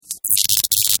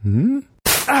Hmm?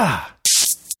 Ah!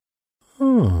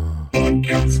 Oh.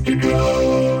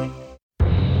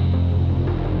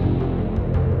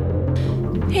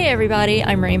 Hey everybody,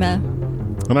 I'm Rima.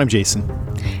 And I'm Jason.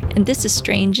 And this is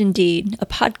Strange Indeed, a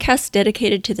podcast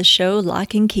dedicated to the show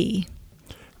Lock and Key.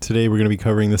 Today we're going to be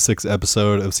covering the 6th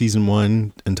episode of Season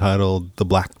 1 entitled The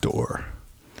Black Door.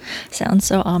 Sounds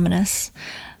so ominous.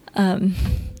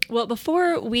 Well,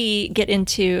 before we get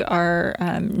into our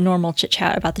normal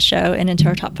chit-chat about the show and into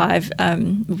our top 5,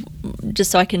 just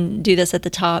so I can do this at the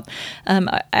top,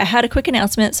 I had a quick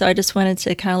announcement, so I just wanted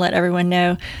to kind of let everyone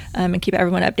know and keep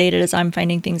everyone updated as I'm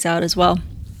finding things out as well.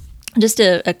 Just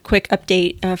a quick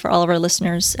update for all of our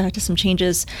listeners to some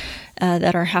changes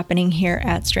that are happening here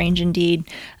at Strange Indeed.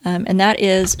 And that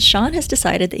is, Sean has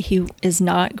decided that he is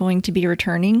not going to be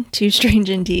returning to Strange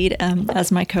Indeed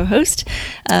as my co-host.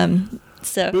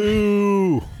 So,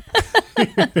 boo! And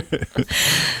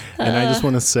I just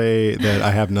want to say that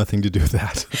I have nothing to do with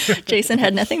that. Jason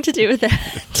had nothing to do with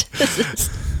that.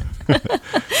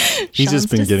 He's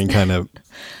just been getting kind of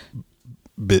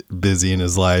busy in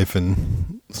his life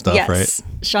and stuff, yes, right?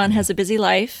 Sean has a busy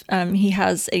life. He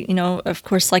has, of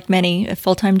course, like many, a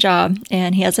full-time job,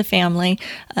 and he has a family,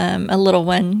 a little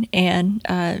one, and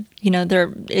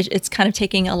it's kind of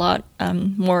taking a lot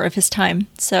more of his time.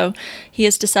 So he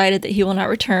has decided that he will not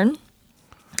return.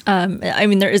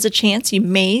 There is a chance you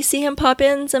may see him pop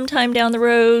in sometime down the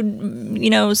road,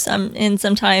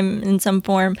 sometime in some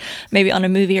form, maybe on a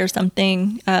movie or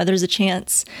something. There's a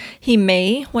chance he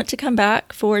may want to come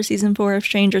back for season 4 of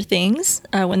Stranger Things.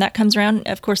 When that comes around,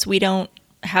 of course, we don't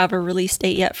have a release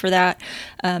date yet for that.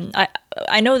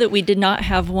 I know that we did not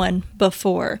have one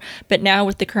before, but now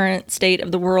with the current state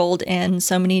of the world and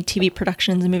so many TV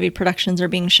productions and movie productions are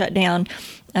being shut down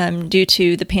due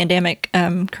to the pandemic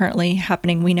currently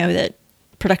happening, we know that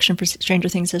production for Stranger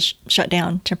Things is shut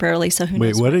down temporarily. So who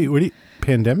knows? Wait, what are you,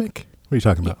 pandemic? What are you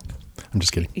talking about? I'm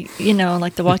just kidding.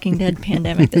 Like the Walking Dead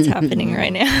pandemic that's happening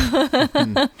right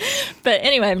now. But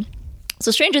anyway,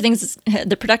 so Stranger Things,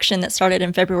 the production that started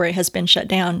in February has been shut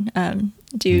down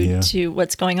due to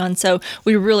what's going on. So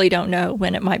we really don't know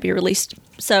when it might be released.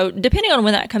 So depending on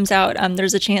when that comes out,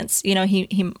 there's a chance,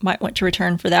 he might want to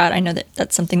return for that. I know that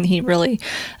that's something that he really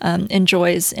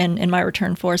enjoys and might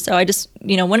return for. So I just,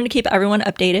 wanted to keep everyone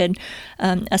updated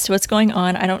as to what's going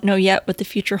on. I don't know yet what the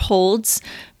future holds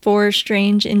for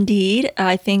Strange Indeed.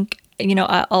 I think,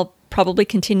 I'll probably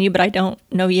continue, but I don't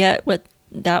know yet what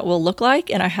that will look like,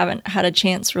 and I haven't had a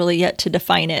chance really yet to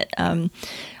define it.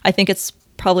 I think it's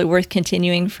probably worth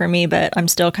continuing for me, but I'm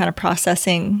still kind of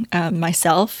processing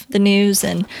myself, the news,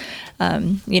 and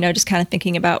just kind of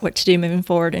thinking about what to do moving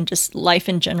forward, and just life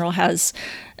in general has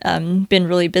been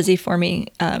really busy for me.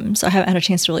 So I haven't had a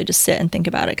chance to really just sit and think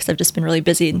about it because I've just been really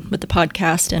busy with the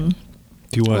podcast and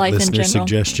do you want life listener in general.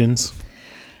 Suggestions?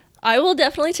 I will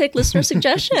definitely take listener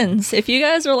suggestions. If you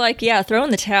guys are like, yeah, throw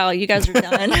in the towel, you guys are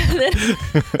done. This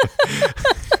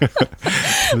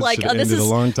is a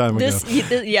long time ago.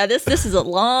 This is a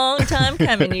long time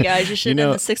coming, you guys. You should have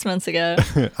done this 6 months ago.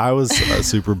 I was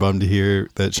super bummed to hear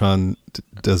that Sean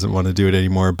doesn't want to do it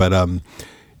anymore. But,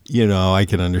 I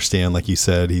can understand, like you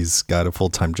said, he's got a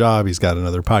full-time job. He's got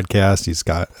another podcast. He's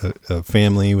got a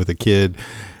family with a kid.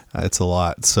 It's a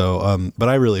lot. So, but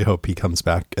I really hope he comes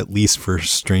back at least for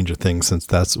Stranger Things, since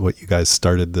that's what you guys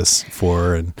started this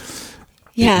for. And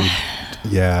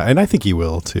and I think he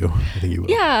will too.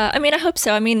 Yeah, I hope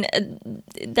so.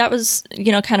 That was,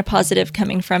 kind of positive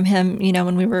coming from him,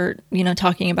 when we were,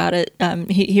 talking about it.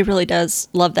 He really does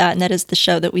love that. And that is the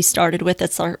show that we started with.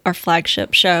 It's our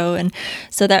flagship show. And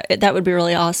so that would be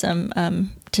really awesome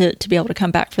to be able to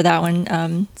come back for that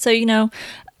one.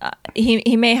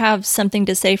 He may have something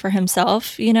to say for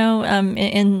himself,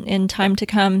 in time to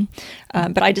come.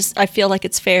 But I feel like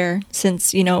it's fair,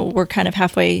 since, we're kind of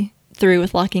halfway through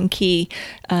with Lock and Key.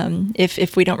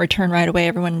 If we don't return right away,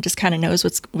 everyone just kind of knows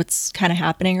what's kind of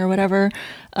happening or whatever.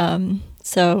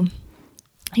 So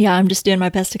yeah, I'm just doing my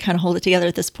best to kind of hold it together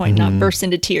at this point, not burst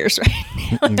into tears right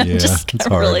now. It's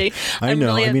hard. I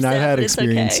know. Really I've had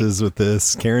experiences okay. with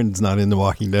this. Karen's not into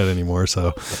Walking Dead anymore,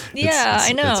 so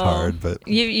I know it's hard. But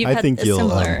I think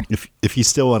you'll, if you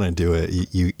still want to do it,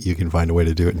 you can find a way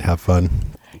to do it and have fun.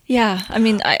 Yeah,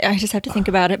 I just have to think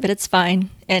about it, but it's fine.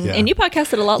 And you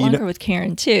podcasted a lot longer with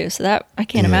Karen too, so that I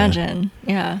can't imagine.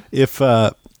 Yeah. If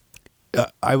I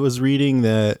was reading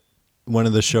that one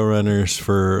of the showrunners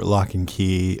for Lock and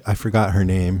Key, I forgot her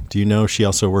name. Do you know she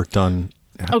also worked on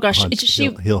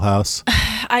Hill House?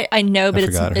 I know, but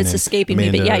it's escaping me.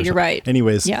 But yeah, you're right.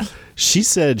 Anyways, she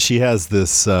said she has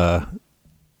this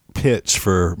pitch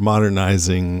for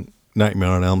modernizing Nightmare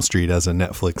on Elm Street as a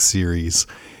Netflix series.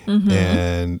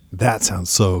 And that sounds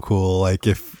so cool. Like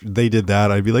if they did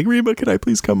that, I'd be like, Reba, can I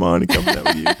please come on and come down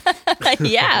with you?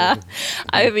 Yeah,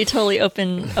 I would be totally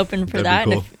open for that.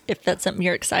 Cool. And if that's something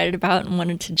you're excited about and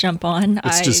wanted to jump on,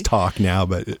 It's just talk now,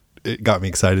 but it got me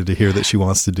excited to hear that she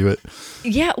wants to do it.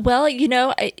 Yeah, well,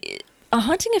 A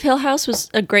Haunting of Hill House was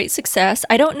a great success.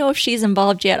 I don't know if she's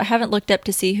involved yet. I haven't looked up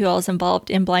to see who else is involved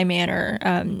in Bly Manor,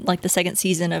 like the second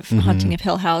season of Haunting of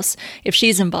Hill House, if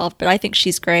she's involved. But I think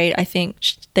she's great. I think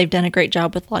they've done a great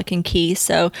job with Lock and Key.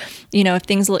 So, if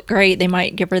things look great, they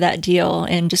might give her that deal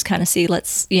and just kind of see,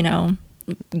 let's,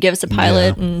 give us a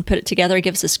pilot and put it together,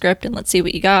 give us a script, and let's see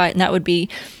what you got. And that would be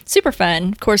super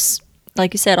fun. Of course,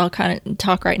 like you said, I'll kind of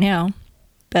talk right now.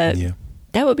 But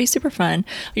that would be super fun.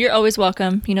 You're always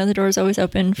welcome. The door is always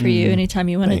open for you anytime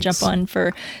you want to jump on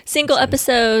for single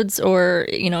episodes or,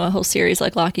 a whole series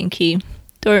like Lock and Key.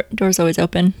 Door's always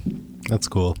open. That's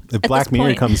cool. If Black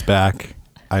Mirror comes back,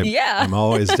 I'm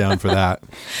always down for that.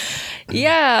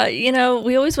 Yeah.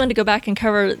 We always wanted to go back and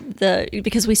cover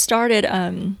because we started,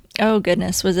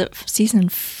 was it season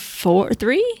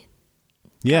 3?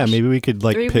 Yeah, maybe we could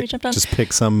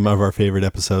pick some of our favorite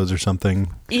episodes or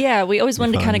something. Yeah, we always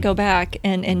wanted to kind of go back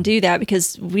and do that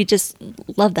because we just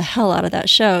love the hell out of that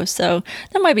show. So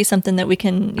that might be something that we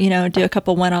can, do a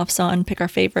couple one-offs on, pick our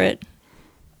favorite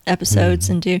episodes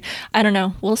and do. I don't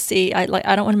know. We'll see. I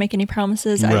don't want to make any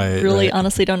promises. I really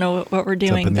honestly don't know what we're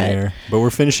doing. It's up in the air. But we're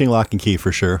finishing Lock and Key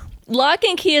for sure. Lock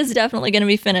and Key is definitely going to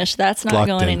be finished. That's not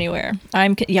going anywhere.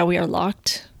 We are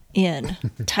locked in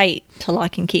tight to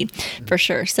Lock and Key for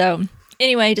sure. So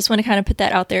anyway, just want to kind of put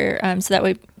that out there so that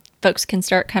way folks can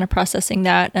start kind of processing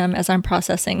that as I'm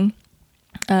processing.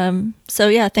 So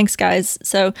yeah, thanks guys.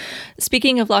 So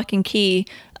speaking of Lock and Key,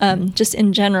 just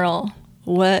in general,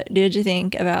 what did you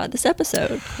think about this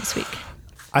episode this week?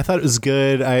 I thought it was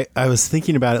good. I was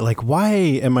thinking about it, like, why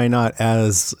am I not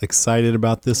as excited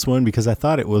about this one? Because I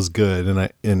thought it was good,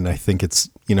 and I think it's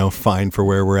fine for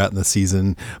where we're at in the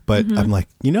season. But I'm like,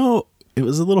 it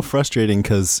was a little frustrating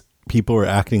because people were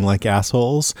acting like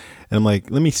assholes, and I'm like,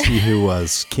 let me see who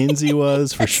was. Kinsey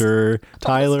was for sure.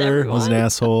 Tyler was an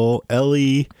asshole.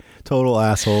 Ellie, total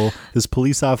asshole. This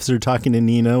police officer talking to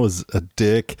Nina was a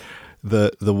dick.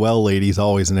 The well lady's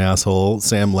always an asshole.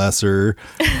 Sam Lesser.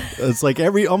 It's like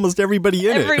almost everybody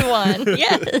in Everyone,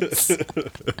 yes.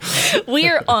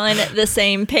 We're on the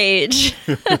same page.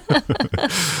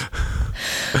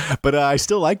 But I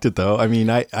still liked it though. I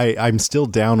mean, I'm still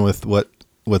down with what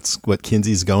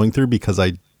Kinsey's going through because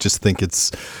I just think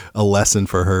it's a lesson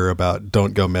for her about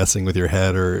don't go messing with your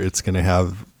head or it's going to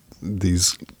have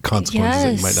these consequences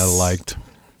that you might not have liked.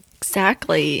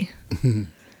 Exactly.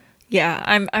 Yeah,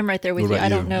 I'm right there with you. I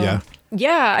don't know.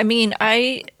 Yeah, I mean,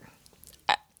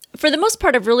 for the most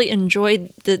part, I've really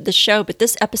enjoyed the show, but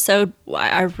this episode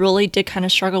I really did kind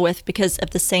of struggle with because of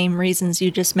the same reasons you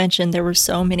just mentioned. There were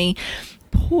so many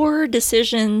poor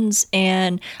decisions,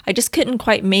 and I just couldn't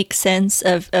quite make sense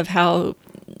of how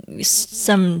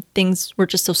some things were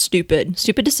just so stupid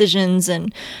decisions,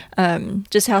 and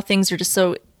just how things are just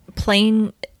so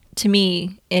plain to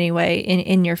me anyway,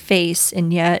 in your face,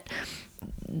 and yet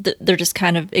they're just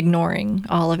kind of ignoring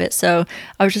all of it. So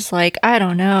I was just like, I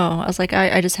don't know. I was like,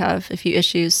 I just have a few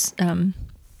issues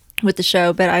with the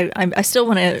show, but I still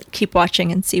want to keep watching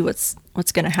and see what's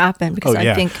going to happen because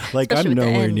I think like I'm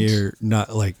nowhere near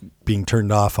not like being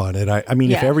turned off on it. I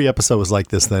mean, if every episode was like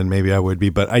this, then maybe I would be.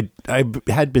 But I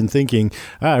had been thinking,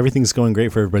 everything's going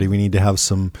great for everybody. We need to have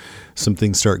some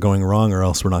things start going wrong, or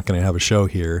else we're not going to have a show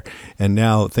here. And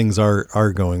now things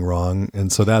are going wrong,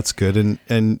 and so that's good.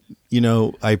 And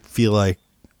I feel like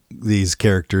these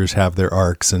characters have their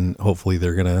arcs, and hopefully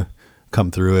they're gonna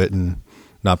come through it and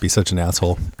not be such an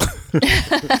asshole.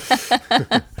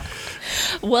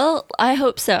 Well, I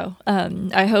hope so.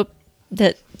 I hope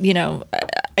that,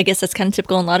 I guess that's kind of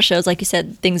typical in a lot of shows. Like you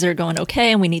said, things are going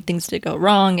okay and we need things to go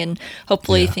wrong. And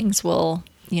hopefully things will,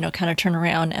 kind of turn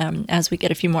around as we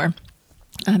get a few more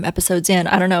episodes in.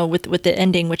 I don't know, with the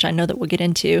ending, which I know that we'll get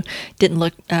into, didn't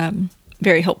look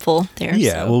very hopeful there.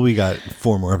 Yeah, well, we got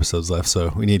 4 more episodes left,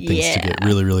 so we need things to get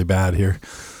really, really bad here.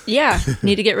 Yeah,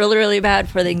 need to get really, really bad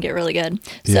before they can get really good.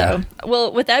 So,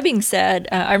 well, with that being said,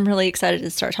 I'm really excited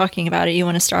to start talking about it. You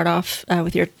want to start off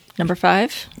with your number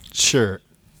 5? Sure.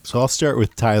 So I'll start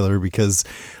with Tyler because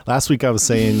last week I was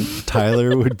saying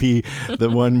Tyler would be the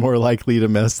one more likely to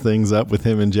mess things up with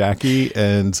him and Jackie.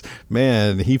 And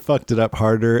man, he fucked it up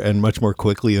harder and much more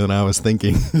quickly than I was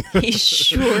thinking. He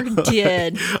sure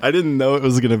did. I didn't know it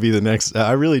was going to be the next.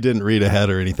 I really didn't read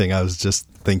ahead or anything. I was just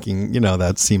thinking,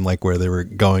 that seemed like where they were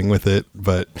going with it.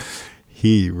 But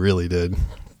he really did.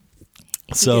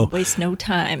 He didn't waste no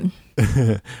time.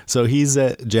 So he's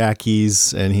at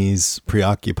Jackie's and he's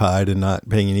preoccupied and not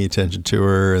paying any attention to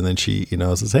her. And then she,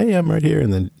 says, "Hey, I'm right here."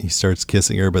 And then he starts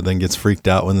kissing her, but then gets freaked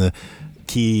out when the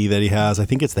key that he has, I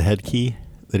think it's the head key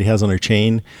that he has on her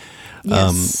chain,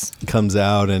 yes. Comes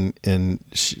out, and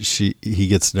he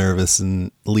gets nervous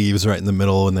and leaves right in the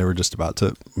middle, and they were just about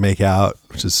to make out,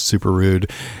 which is super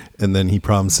rude. And then he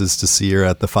promises to see her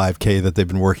at the 5K that they've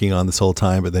been working on this whole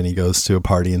time, but then he goes to a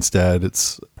party instead.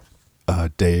 It's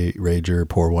Day Rager,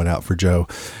 pour one out for Joe.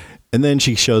 And then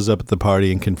she shows up at the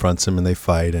party and confronts him, and they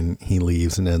fight, and he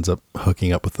leaves and ends up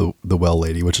hooking up with the well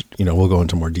lady, which, we'll go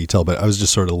into more detail, but I was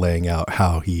just sort of laying out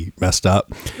how he messed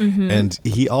up. Mm-hmm. And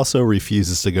he also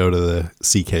refuses to go to the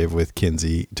sea cave with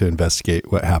Kinsey to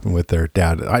investigate what happened with their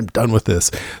dad. I'm done with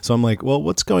this. So I'm like, well,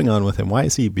 what's going on with him? Why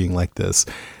is he being like this?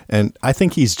 And I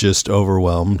think he's just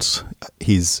overwhelmed.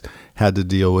 He's had to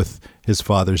deal with his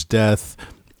father's death,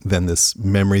 then this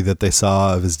memory that they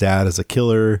saw of his dad as a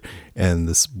killer, and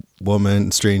this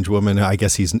strange woman, I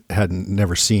guess he's hadn't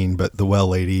never seen, but the well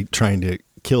lady trying to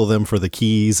kill them for the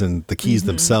keys, and the keys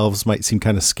themselves might seem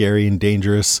kind of scary and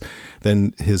dangerous.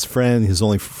 Then his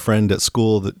only friend at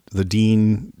school, the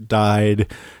dean,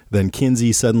 died. Then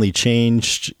Kinsey suddenly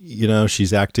changed,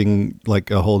 she's acting like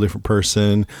a whole different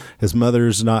person. His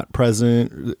mother's not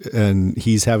present, and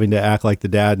he's having to act like the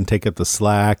dad and take up the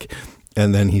slack.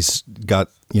 And then he's got,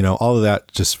 all of that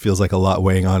just feels like a lot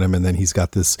weighing on him. And then he's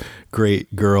got this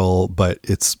great girl, but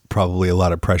it's probably a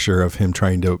lot of pressure of him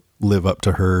trying to live up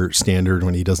to her standard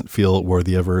when he doesn't feel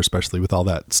worthy of her, especially with all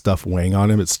that stuff weighing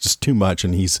on him. It's just too much.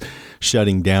 And he's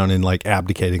shutting down and like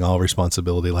abdicating all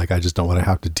responsibility. Like, I just don't want to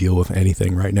have to deal with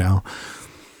anything right now.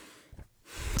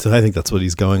 So I think that's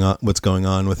what's going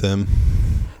on with him.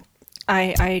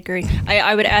 I agree.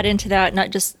 I would add into that, not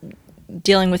just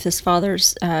dealing with his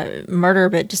father's murder,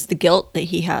 but just the guilt that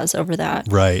he has over that,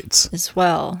 right, as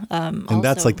well. And also,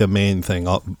 that's like the main thing,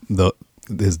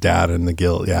 his dad and the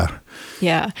guilt.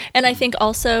 Yeah. And I think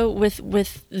also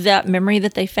with that memory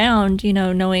that they found,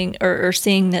 knowing or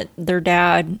seeing that their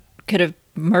dad could have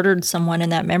murdered someone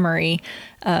in that memory,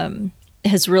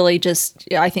 has really just,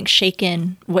 I think,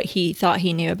 shaken what he thought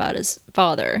he knew about his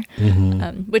father.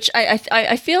 Mm-hmm. Which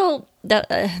I feel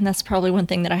that, and that's probably one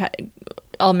thing that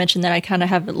I'll mention that I kind of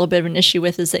have a little bit of an issue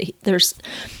with, is that there's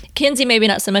Kinsey, maybe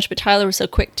not so much, but Tyler was so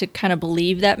quick to kind of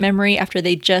believe that memory after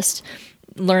they just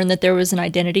learned that there was an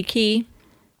identity key.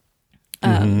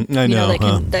 I know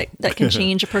that can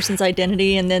change a person's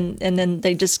identity, and then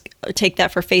they just take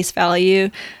that for face value.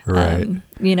 Right.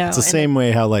 It's the same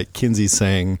way how like Kinsey's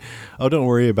saying, "Oh, don't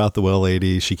worry about the well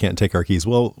lady. She can't take our keys."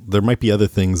 Well, there might be other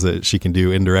things that she can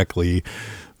do indirectly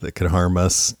that could harm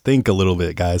us. Think a little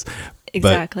bit, guys.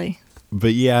 Exactly.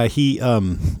 But yeah, he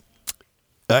has,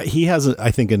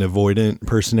 I think, an avoidant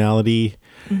personality,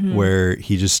 where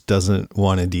he just doesn't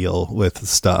want to deal with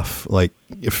stuff. Like,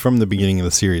 from the beginning of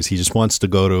the series, he just wants to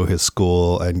go to his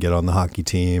school and get on the hockey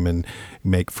team and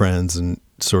make friends and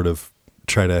sort of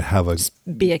try to have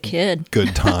be a kid,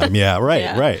 good time. Yeah, right,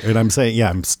 yeah. Right. And I'm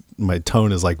saying, my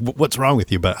tone is like, "What's wrong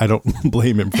with you?" But I don't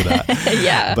blame him for that.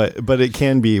 Yeah. But it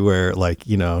can be where, like,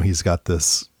 he's got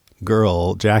this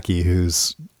girl, Jackie,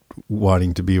 who's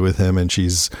wanting to be with him, and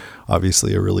she's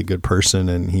obviously a really good person,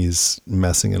 and he's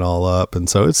messing it all up. And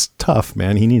so it's tough,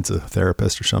 man. He needs a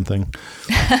therapist or something.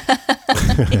 Yeah.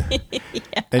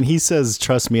 And he says,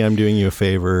 "Trust me, I'm doing you a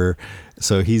favor."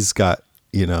 So he's got,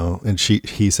 and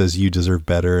he says, "You deserve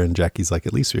better." And Jackie's like,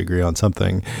 "At least we agree on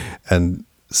something." And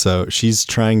so she's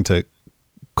trying to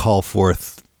call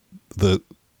forth the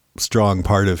strong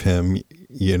part of him,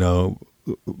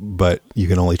 but you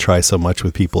can only try so much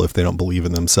with people if they don't believe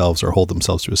in themselves or hold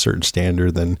themselves to a certain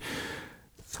standard. Then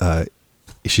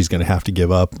she's going to have to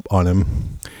give up on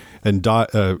him. And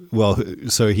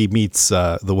so he meets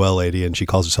the well lady, and she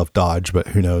calls herself Dodge, but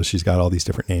who knows? She's got all these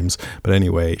different names. But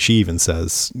anyway, she even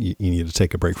says you need to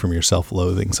take a break from your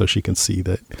self-loathing, so she can see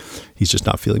that he's just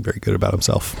not feeling very good about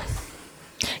himself.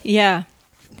 Yeah.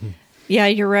 Yeah,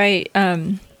 you're right.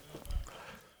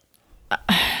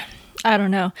 I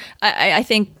don't know. I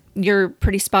think you're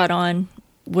pretty spot on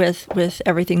with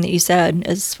everything that you said,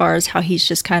 as far as how he's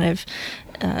just kind of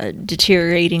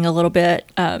deteriorating a little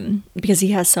bit, because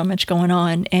he has so much going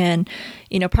on, and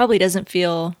probably doesn't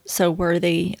feel so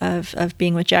worthy of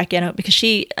being with Jackie.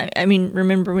 Because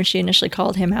remember when she initially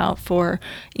called him out for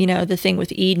the thing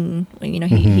with Eden,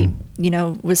 he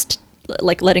was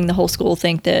like letting the whole school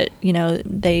think that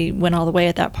they went all the way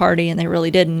at that party, and they really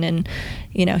didn't. And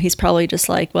he's probably just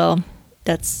like, well,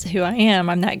 that's who I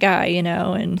am. I'm that guy,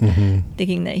 and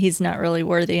thinking that he's not really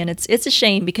worthy. And it's a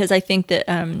shame, because I think that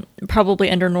probably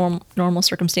under normal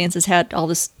circumstances, had all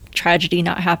this tragedy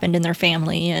not happened in their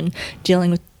family, and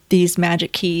dealing with these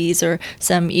magic keys or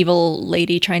some evil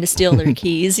lady trying to steal their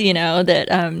keys,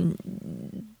 that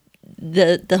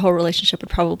the whole relationship would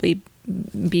probably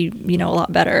be, a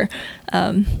lot better.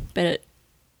 But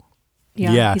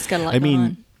he's got a lot going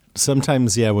on.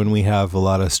 Sometimes, when we have a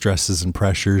lot of stresses and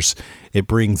pressures, it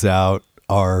brings out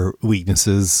our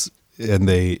weaknesses, and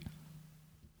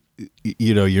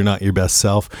you're not your best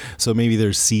self. So maybe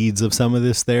there's seeds of some of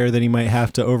this there that he might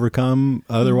have to overcome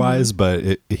otherwise,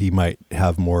 but he might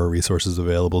have more resources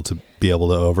available to be able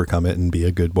to overcome it and be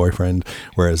a good boyfriend.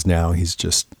 Whereas now he's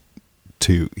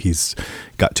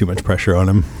got too much pressure on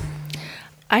him.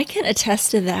 I can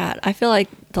attest to that. I feel like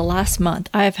the last month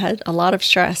I've had a lot of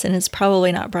stress, and it's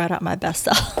probably not brought out my best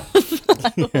self.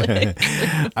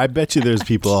 I bet you there's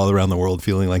people all around the world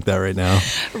feeling like that right now.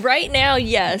 Right now,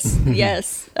 yes.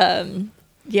 Yes.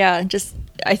 Just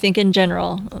I think in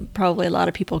general, probably a lot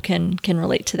of people can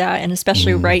relate to that. And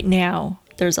especially right now,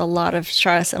 there's a lot of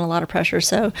stress and a lot of pressure.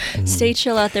 So stay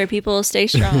chill out there, people. Stay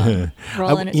strong. We're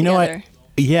all in it together.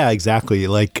 Yeah, exactly.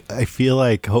 Like, I feel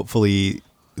like hopefully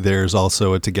there's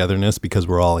also a togetherness because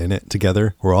we're all in it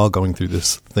together. We're all going through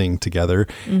this thing together.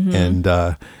 And,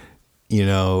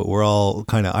 we're all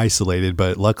kind of isolated,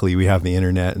 but luckily we have the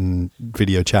internet and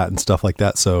video chat and stuff like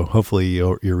that. So hopefully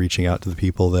you're reaching out to the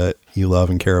people that you love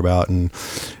and care about. And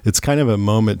it's kind of a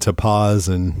moment to pause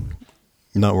and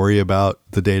not worry about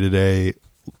the day-to-day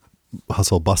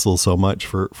hustle bustle so much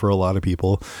for a lot of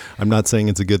people. I'm not saying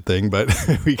it's a good thing, but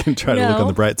we can try to look on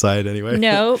the bright side anyway.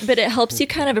 No, but it helps you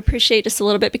kind of appreciate just a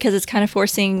little bit, because it's kind of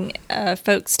forcing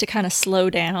folks to kind of slow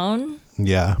down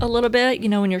a little bit,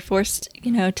 when you're forced,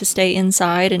 to stay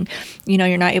inside, and,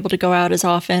 you're not able to go out as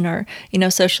often or,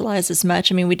 socialize as much.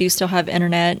 I mean, we do still have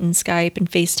internet and Skype and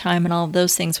FaceTime and all of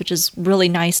those things, which is really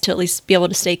nice to at least be able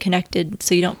to stay connected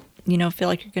so you don't feel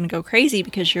like you're going to go crazy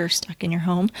because you're stuck in your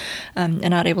home and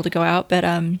not able to go out. But,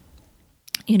 I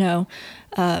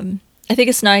think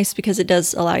it's nice because it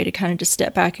does allow you to kind of just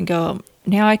step back and go,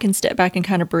 now I can step back and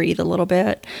kind of breathe a little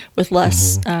bit with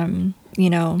less,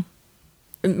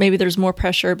 maybe there's more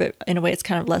pressure, but in a way it's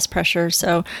kind of less pressure.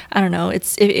 So I don't know.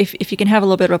 It's if you can have a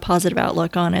little bit of a positive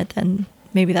outlook on it, then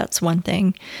maybe that's one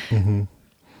thing.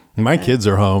 My kids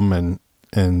are home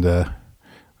and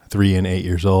 3 and 8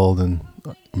 years old, and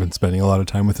I've been spending a lot of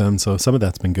time with them. So some of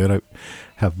that's been good. I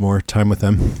have more time with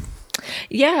them.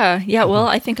 Yeah. Well,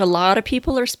 I think a lot of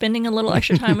people are spending a little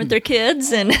extra time with their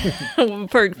kids, and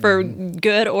for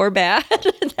good or bad.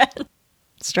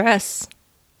 Stress.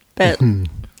 But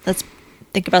let's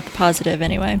think about the positive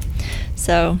anyway.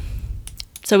 So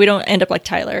we don't end up like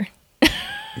Tyler.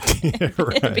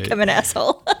 Right. Become an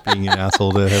asshole. Being an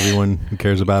asshole to everyone who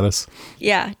cares about us.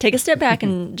 Yeah, take a step back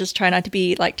and just try not to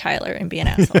be like Tyler and be an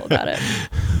asshole about it.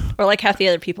 Or like half the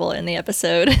other people in the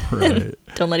episode. Right.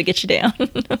 Don't let it get you down.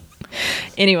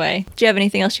 Anyway, do you have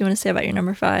anything else you want to say about your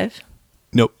number 5?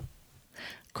 Nope.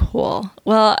 Cool.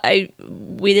 Well,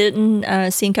 we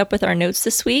didn't sync up with our notes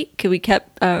this week. We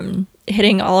kept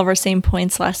hitting all of our same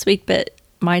points last week, but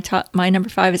my number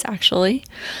 5 is actually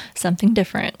something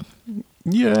different.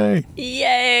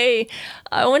 Yay!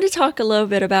 I want to talk a little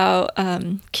bit about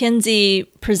Kinsey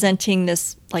presenting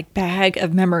this like bag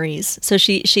of memories. So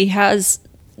she has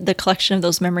the collection of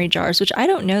those memory jars, which I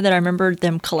don't know that I remember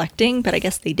them collecting, but I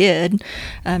guess they did.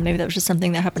 Maybe that was just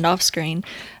something that happened off screen.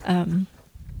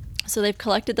 So they've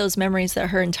collected those memories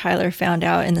that her and Tyler found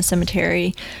out in the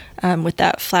cemetery with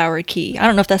that flower key. I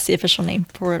don't know if that's the official name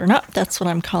for it or not. That's what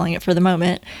I'm calling it for the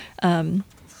moment.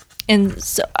 And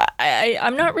so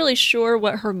I'm not really sure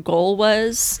what her goal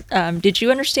was. Did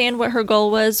you understand what her goal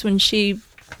was when she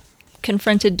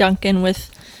confronted Duncan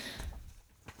with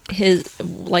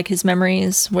his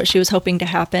memories, what she was hoping to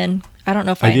happen? I don't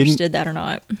know if I understood that or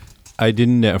not. I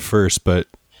didn't at first, but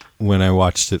when I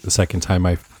watched it the second time,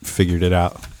 I figured it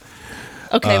out.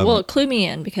 Okay, well, clue me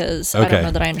in because I don't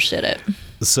know that I understood it.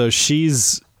 So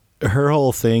her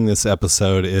whole thing this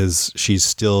episode is she's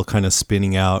still kind of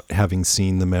spinning out, having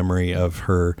seen the memory of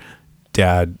her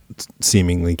dad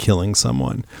seemingly killing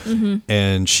someone.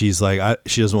 And she's like,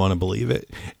 she doesn't want to believe it.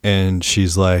 And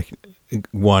she's like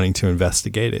wanting to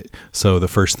investigate it. So the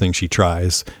first thing she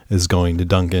tries is going to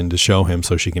Duncan to show him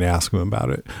so she can ask him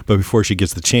about it. But before she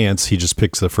gets the chance, he just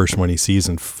picks the first one he sees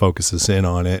and focuses in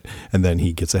on it. And then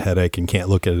he gets a headache and can't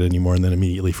look at it anymore, and then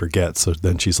immediately forgets. So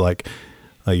then she's like,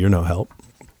 you're no help.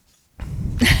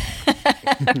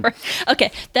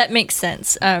 Okay, that makes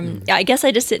sense. I guess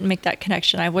I just didn't make that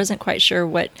connection. I wasn't quite sure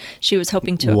what she was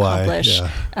hoping to accomplish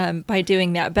by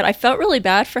doing that. But I felt really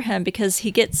bad for him because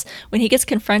when he gets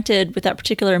confronted with that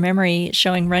particular memory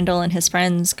showing Rendell and his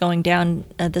friends going down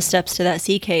the steps to that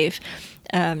sea cave,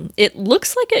 it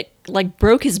looks like it like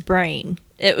broke his brain.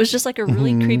 It was just like a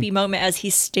really creepy moment as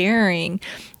he's staring.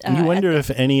 You wonder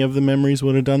if any of the memories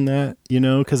would have done that,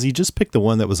 because he just picked the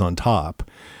one that was on top.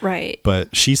 Right.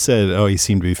 But she said, he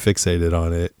seemed to be fixated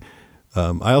on it.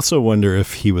 I also wonder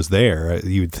if he was there.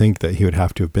 You would think that he would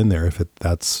have to have been there if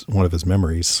that's one of his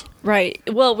memories. Right.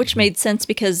 Well, which made sense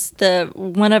because the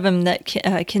one of them that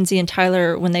Kinsey and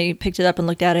Tyler, when they picked it up and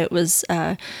looked at it, was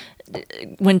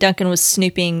when Duncan was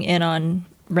snooping in on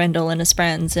Rendell and his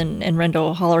friends, and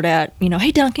Rendell hollered at,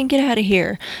 hey, Duncan, get out of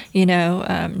here,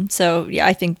 so yeah,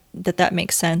 I think that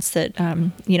makes sense that,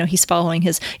 he's following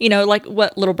his, like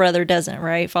what little brother doesn't,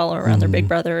 right? Follow around their big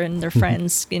brother and their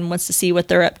friends and wants to see what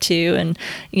they're up to. And,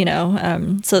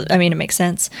 so, I mean, it makes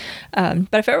sense.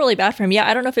 But I felt really bad for him. Yeah.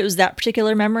 I don't know if it was that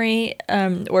particular memory,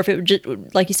 or if it would just,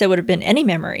 like you said, would have been any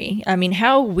memory. I mean,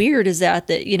 how weird is that,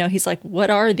 he's like, what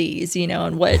are these,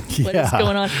 and what is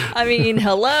going on? I mean,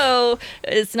 hello,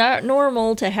 it's not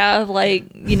normal to have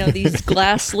these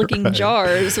glass looking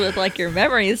jars with like your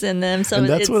memories in them. So and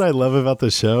that's what I love about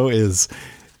the show is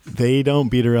they don't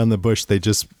beat around the bush. They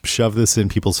just shove this in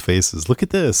people's faces. Look at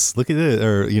this. Look at it.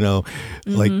 Or,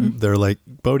 like they're like,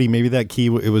 Bodhi, maybe that key,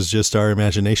 it was just our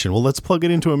imagination. Well, let's plug it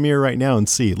into a mirror right now and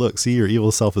see. Look, see, your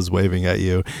evil self is waving at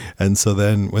you. And so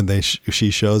then when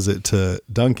she shows it to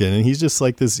Duncan, and he's just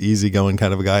like this easygoing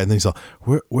kind of a guy. And then he's like,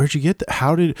 where'd you get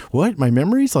that? What? My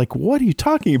memories? Like, what are you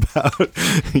talking about?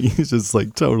 He's just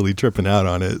like totally tripping out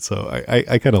on it. So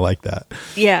I kind of like that.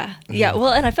 Yeah. Yeah.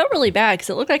 Well, and I felt really bad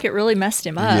because it looked like it really messed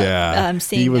him up. Yeah,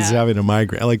 he was having a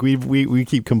migraine. Like we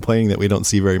keep complaining that we don't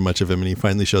see very much of him, and he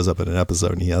finally shows up in an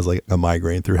episode, and he has like a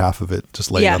migraine through half of it,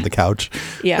 just laying on the couch.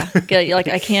 Yeah, like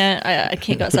I can't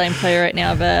go outside and play right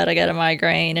now, but I got a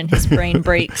migraine, and his brain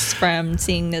breaks from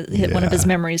seeing one of his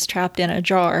memories trapped in a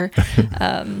jar.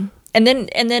 And then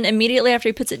immediately after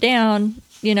he puts it down,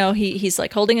 he's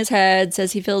like holding his head,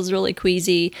 says he feels really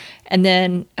queasy, and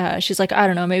then she's like, I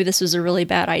don't know, maybe this was a really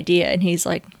bad idea, and he's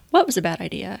like, what was a bad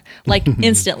idea? Like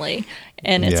instantly.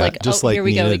 And it's like, just like here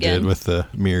we Nina go again. did with the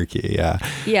mirror key. Yeah.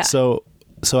 Yeah. So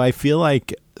I feel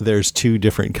like there's two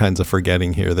different kinds of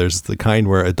forgetting here. There's the kind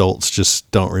where adults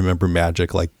just don't remember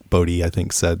magic, like Bodhi, I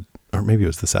think, said, or maybe it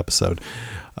was this episode.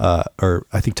 Or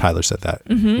I think Tyler said that.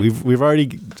 We've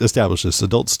already established this.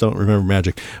 Adults don't remember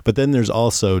magic. But then there's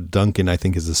also Duncan, I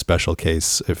think, is a special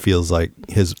case. It feels like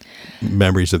his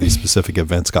memories of these specific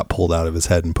events got pulled out of his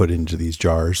head and put into these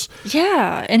jars.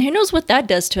 Yeah. And who knows what that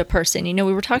does to a person. We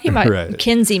were talking about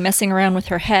Kinsey messing around with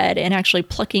her head and actually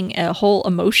plucking a whole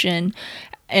emotion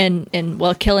and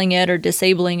killing it or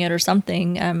disabling it or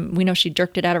something. We know she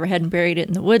jerked it out of her head and buried it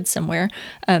in the woods somewhere.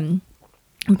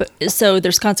 But so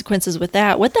there's consequences with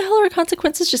that. What the hell are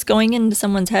consequences just going into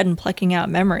someone's head and plucking out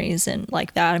memories and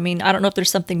like that? I mean, I don't know if there's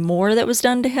something more that was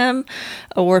done to him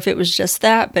or if it was just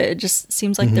that, but it just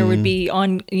seems like there would be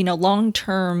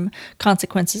long-term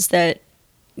consequences that,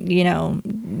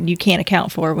 you can't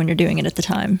account for when you're doing it at the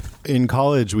time. In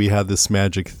college, we had this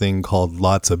magic thing called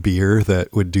lots of beer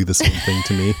that would do the same thing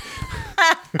to me.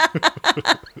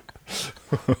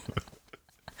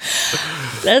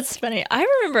 That's funny. I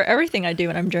remember everything I do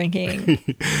when I'm drinking.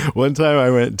 One time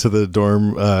I went to the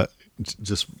dorm,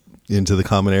 just into the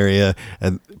common area,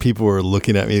 and people were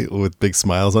looking at me with big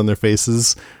smiles on their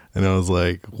faces. And I was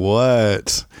like,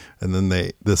 what? And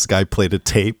then this guy played a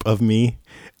tape of me,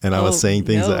 and I was saying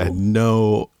things that I had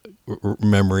no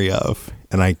memory of,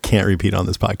 and I can't repeat on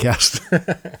this podcast.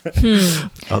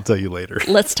 I'll tell you later.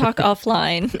 Let's talk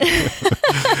offline.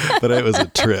 But it was a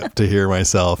trip to hear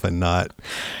myself and not.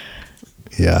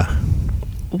 Yeah.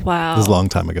 Wow. It was a long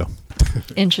time ago.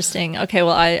 Interesting. Okay.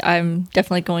 Well, I'm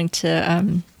definitely going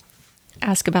to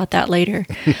ask about that later.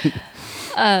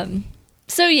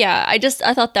 So yeah, I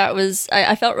thought that was,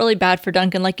 I felt really bad for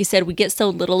Duncan. Like you said, we get so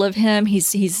little of him.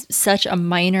 He's such a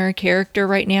minor character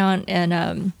right now.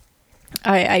 And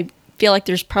I feel like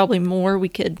there's probably more we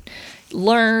could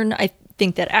learn. I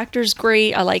think that actor's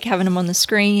great. I like having him on the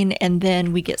screen, and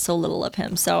then we get so little of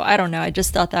him. So I don't know. I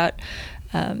just thought that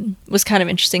was kind of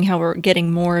interesting how we're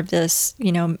getting more of this,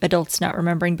 adults not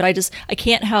remembering. But I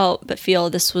can't help but feel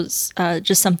this was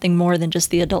just something more than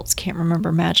just the adults can't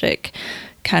remember magic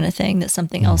kind of thing, that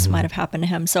something else might have happened to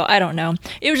him. So I don't know.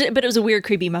 But it was a weird,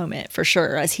 creepy moment for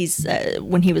sure, as he's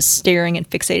when he was staring and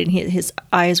fixated, his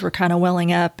eyes were kind of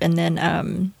welling up, and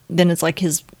then it's like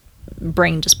his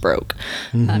brain just broke.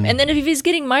 And then if he's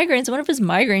getting migraines, what if his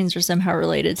migraines are somehow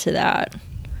related to that?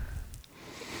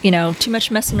 Too much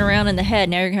messing around in the head.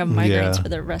 Now you're going to have migraines for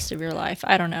the rest of your life.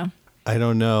 I don't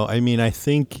know. I mean, I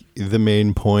think the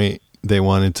main point they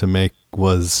wanted to make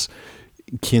was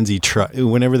Kinsey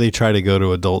whenever they try to go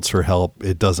to adults for help,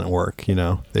 it doesn't work.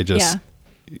 They just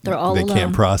They're all they alone.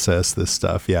 Can't process this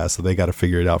stuff. Yeah, so they got to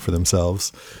figure it out for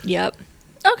themselves. Yep.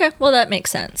 Okay, well that makes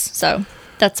sense. So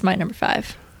that's my number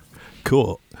 5.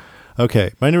 Cool.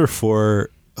 Okay, my number 4.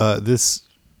 This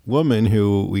woman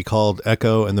who we called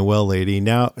Echo and the Well Lady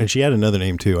now, and she had another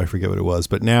name too. I forget what it was,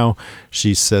 but now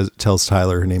she tells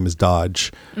Tyler her name is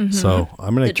Dodge. Mm-hmm. So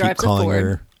I'm gonna keep calling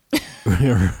her.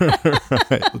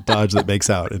 Right, Dodge that makes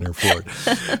out in her Ford.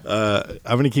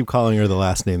 I'm going to keep calling her the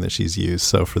last name that she's used.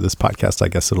 So for this podcast, I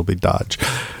guess it'll be Dodge.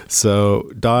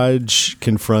 So Dodge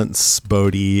confronts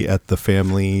Bodhi at the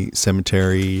family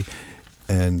cemetery,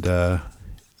 and I'm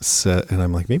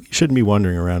like, maybe you shouldn't be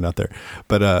wandering around out there.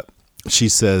 But she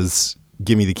says,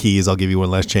 "Give me the keys. I'll give you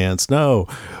one last chance." No,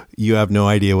 you have no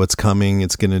idea what's coming.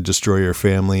 It's going to destroy your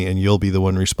family, and you'll be the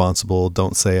one responsible.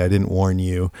 Don't say I didn't warn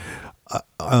you.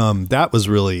 That was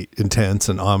really intense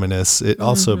and ominous. It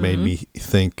also made me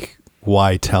think,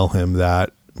 why tell him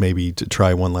that? Maybe to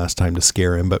try one last time to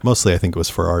scare him, but mostly I think it was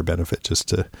for our benefit, just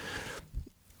to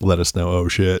let us know, oh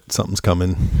shit, something's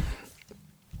coming.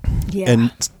 Yeah.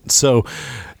 And so,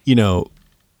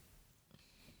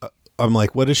 I'm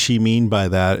like, what does she mean by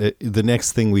that? The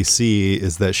next thing we see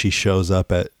is that she shows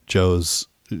up at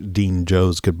Dean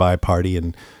Joe's goodbye party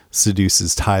and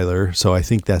seduces Tyler. So I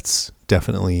think that's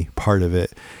definitely part of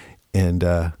it. And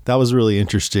that was really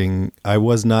interesting. I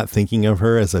was not thinking of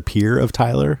her as a peer of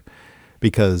Tyler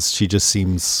because she just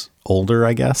seems older,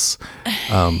 I guess.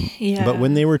 Yeah. But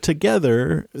when they were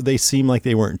together, they seemed like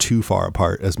they weren't too far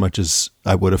apart, as much as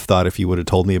I would have thought if you would have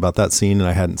told me about that scene and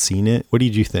I hadn't seen it. What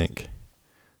did you think?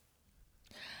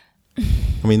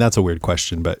 I mean, that's a weird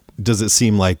question, but does it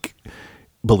seem like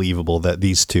believable that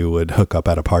these two would hook up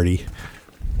at a party?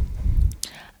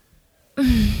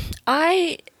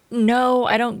 I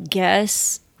don't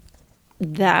guess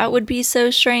that would be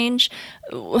so strange.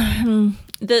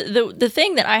 The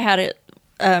thing that I had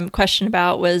a question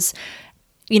about was,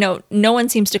 no one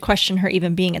seems to question her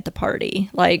even being at the party.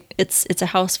 Like it's a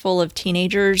house full of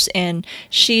teenagers, and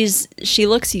she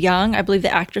looks young. I believe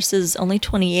the actress is only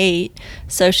 28,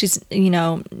 so she's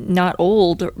not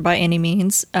old by any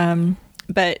means,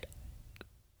 but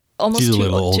almost she's a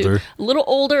little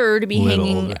older to be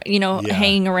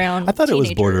hanging around. I thought teenagers. It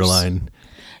was borderline.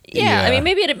 Yeah, I mean,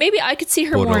 maybe I could see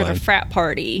her more at a frat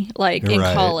party, like in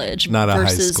college, not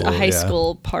versus a high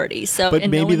school party. So, but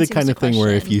maybe the kind of thing where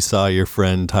if you saw your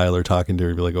friend Tyler talking to her,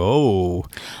 you'd be like, "Oh,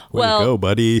 way to go,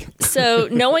 buddy." So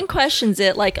no one questions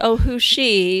it, like, "Oh, who's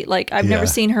she?" Like, I've never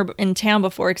seen her in town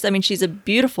before, because I mean, she's a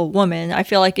beautiful woman. I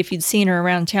feel like if you'd seen her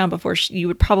around town before, you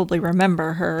would probably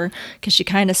remember her because she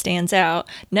kind of stands out.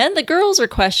 None of the girls are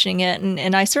questioning it,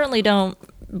 and I certainly don't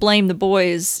blame the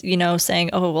boys, saying,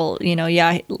 "Oh, well,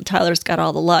 yeah, Tyler's got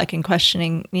all the luck," and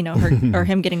questioning, her or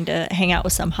him getting to hang out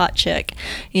with some hot chick,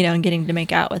 and getting to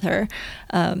make out with her.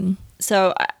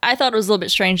 So I thought it was a little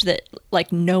bit strange that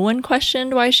like no one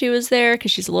questioned why she was there,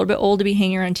 because she's a little bit old to be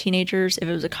hanging around teenagers. If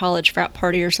it was a college frat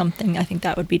party or something, I think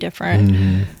that would be different.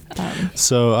 Mm-hmm.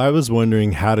 So I was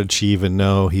wondering, how did she even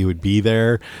know he would be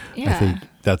there? Yeah. I think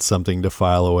that's something to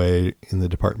file away in the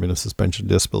Department of Suspension of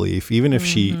Disbelief. Even if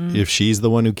if she's the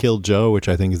one who killed Joe, which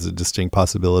I think is a distinct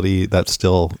possibility, that's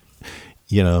still,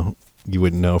 you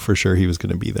wouldn't know for sure he was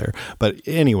going to be there. But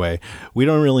anyway, we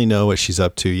don't really know what she's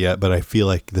up to yet, but I feel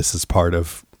like this is part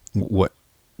of what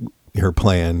her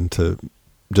plan to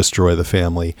destroy the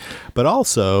family. But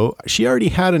also, she already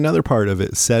had another part of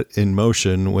it set in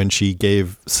motion when she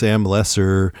gave Sam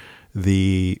Lesser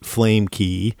the flame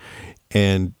key,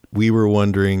 and we were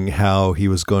wondering how he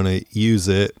was going to use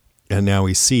it. And now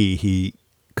we see he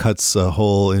cuts a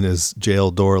hole in his jail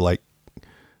door like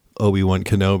Obi-Wan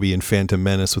Kenobi and Phantom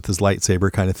Menace with his lightsaber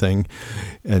kind of thing,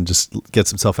 and just gets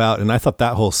himself out. And I thought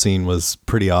that whole scene was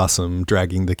pretty awesome,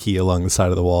 dragging the key along the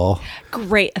side of the wall.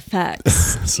 Great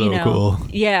effects. So cool.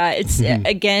 Yeah, it's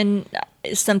again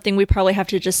something we probably have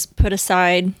to just put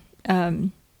aside.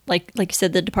 Like you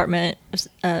said, the department.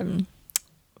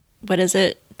 What is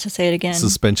it? To say it again.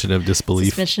 Suspension of disbelief.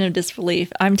 Suspension of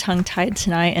disbelief. I'm tongue-tied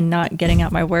tonight and not getting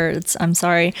out my words. I'm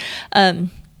sorry.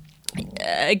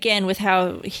 Again, with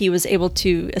how he was able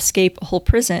to escape a whole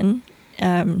prison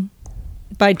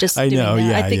by just doing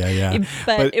that. I think,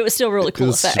 but it was still really cool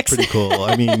effects. Pretty cool.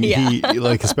 I mean, he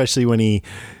especially when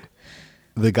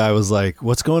the guy was like,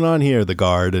 "What's going on here?" The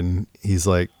guard, and he's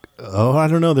like, "Oh, I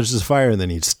don't know. There's this fire," and then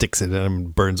he sticks it in him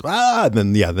and burns. And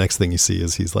then the next thing you see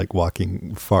is he's like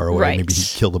walking far away. Right. Maybe he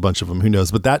killed a bunch of them. Who knows?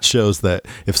 But that shows that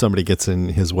if somebody gets in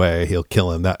his way, he'll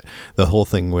kill him. That the whole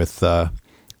thing with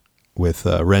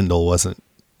Rendell wasn't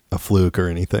a fluke or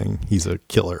anything. He's a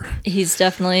killer. He's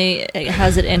definitely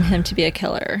has it in him to be a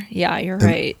killer. Yeah, you're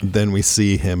right. Then we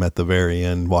see him at the very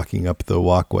end walking up the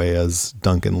walkway as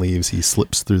Duncan leaves. He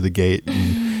slips through the gate and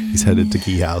he's headed to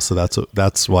Key House. So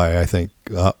that's why I think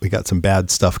we got some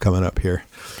bad stuff coming up here.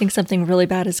 I think something really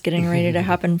bad is getting ready to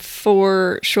happen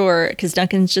for sure, because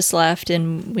Duncan's just left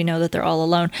and we know that they're all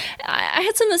alone. I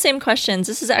had some of the same questions.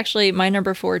 This is actually my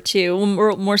number 4 too.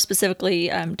 More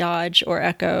specifically, Dodge or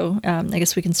Echo. I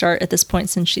guess we can start at this point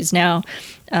since she's now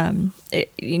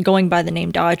going by the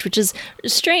name Dodge, which is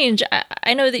strange.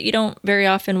 I know that you don't very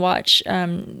often watch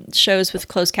shows with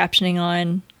closed captioning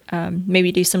on.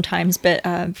 Maybe do sometimes, but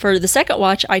for the second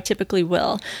watch, I typically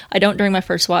will. I don't during my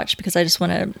first watch because I just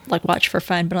want to like watch for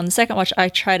fun. But on the second watch, I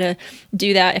try to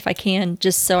do that if I can,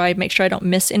 just so I make sure I don't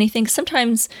miss anything.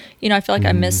 Sometimes, I feel like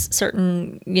I miss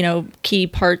certain, key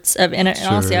parts of, and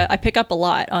honestly, I pick up a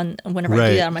lot on whenever I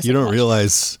do that on my second watch. You don't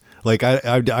realize, like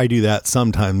I do that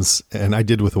sometimes, and I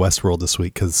did with Westworld this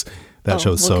week because that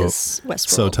show's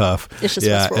so tough. It's just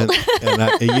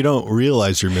Westworld. and you don't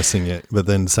realize you're missing it. But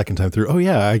then the second time through,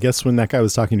 I guess when that guy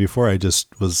was talking before, I just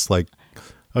was like,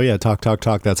 oh yeah, talk.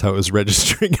 That's how it was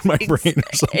registering in my brain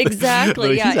or something.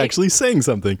 Exactly. He's actually saying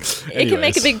something. It can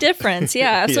make a big difference.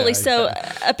 Yeah, absolutely.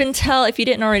 Up until, if you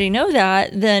didn't already know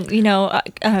that, then,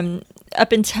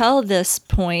 up until this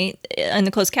point in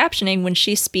the closed captioning, when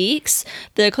she speaks,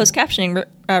 the closed captioning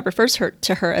refers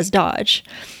to her as Dodge.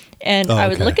 And I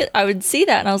would see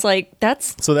that and I was like,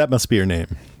 so that must be her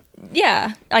name.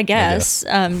 Yeah, I guess.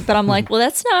 But I'm like, well,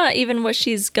 that's not even what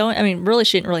she's going. I mean, really,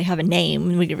 she didn't really have a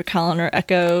name. We were calling her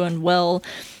Echo and well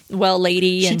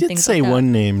lady and things like that. She did say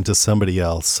one name to somebody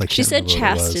else. She said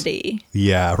Chastity.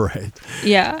 Yeah, right.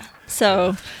 Yeah.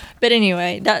 So, but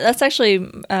anyway, that's actually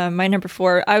my number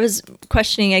 4. I was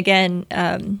questioning again,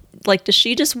 does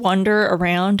she just wander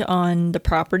around on the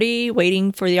property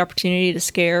waiting for the opportunity to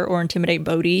scare or intimidate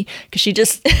Bodhi? Because she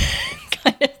just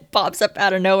kind of pops up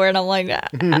out of nowhere, and I'm like,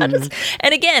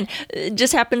 and again,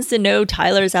 just happens to know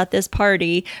Tyler's at this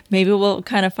party. Maybe we'll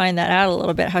kind of find that out a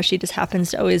little bit, how she just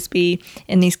happens to always be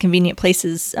in these convenient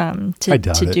places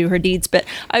to do her deeds. But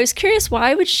I was curious,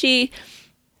 why would she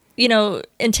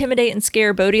intimidate and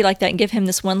scare Bodhi like that and give him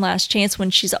this one last chance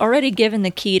when she's already given the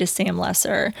key to Sam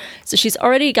Lesser? So she's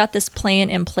already got this plan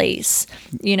in place,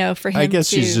 for him. I guess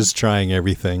she's just trying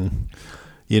everything.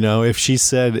 If she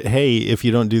said, hey, if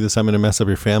you don't do this, I'm going to mess up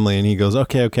your family. And he goes,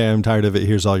 okay, I'm tired of it.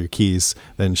 Here's all your keys.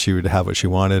 Then she would have what she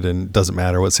wanted. And it doesn't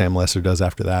matter what Sam Lesser does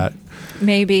after that.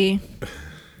 Maybe.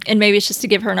 And maybe it's just to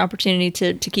give her an opportunity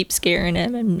to keep scaring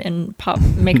him and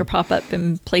make her pop up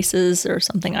in places or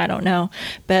something. I don't know.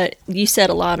 But you said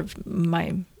a lot of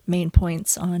my main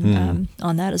points on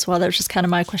that as well. That was just kind of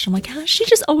my question. I'm like, how is she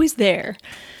just always there?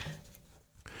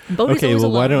 Bodhi's always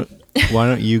alone. why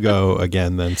don't you go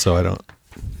again then, so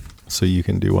you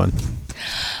can do one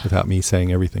without me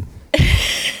saying everything.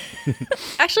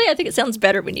 Actually, I think it sounds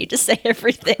better when you just say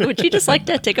everything. Would you just like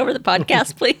to take over the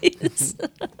podcast, please?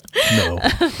 No.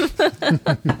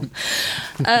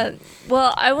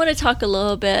 Well, I want to talk a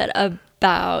little bit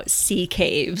about sea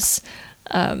caves,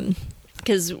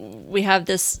 because we have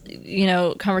this,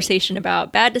 conversation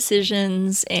about bad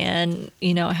decisions and,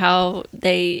 how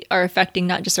they are affecting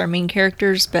not just our main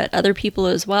characters, but other people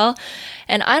as well.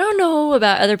 And I don't know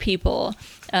about other people.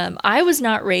 I was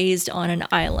not raised on an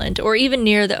island or even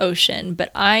near the ocean, but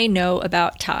I know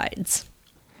about tides.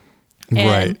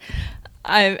 And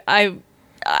right.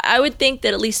 I would think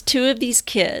that at least 2 of these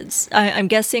kids, I'm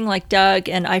guessing like Doug,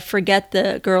 and I forget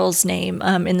the girl's name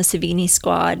in the Savini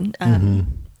squad,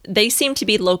 they seem to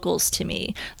be locals to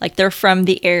me. Like they're from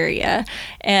the area.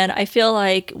 And I feel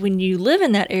like when you live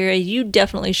in that area, you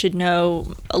definitely should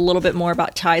know a little bit more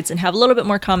about tides and have a little bit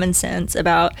more common sense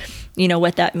about,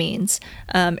 what that means.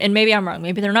 And maybe I'm wrong.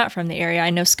 Maybe they're not from the area.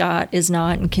 I know Scott is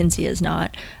not and Kinsey is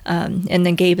not. And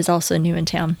then Gabe is also new in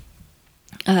town.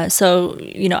 So,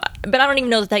 but I don't even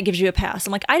know that gives you a pass.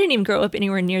 I'm like, I didn't even grow up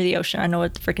anywhere near the ocean. I know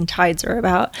what the freaking tides are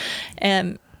about.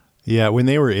 Yeah, when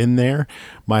they were in there,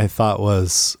 my thought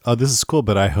was, oh, this is cool,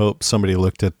 but I hope somebody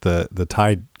looked at the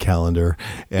tide calendar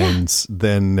and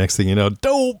then next thing you know,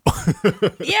 dope.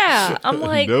 Yeah, I'm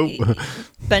like, nope.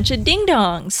 Bunch of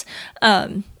ding-dongs.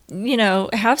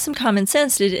 Have some common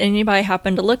sense. Did anybody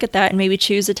happen to look at that and maybe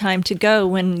choose a time to go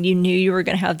when you knew you were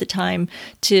going to have the time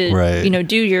to,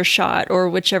 do your shot or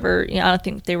whichever, I don't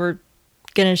think they were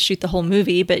going to shoot the whole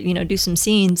movie, but do some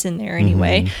scenes in there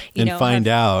anyway. Just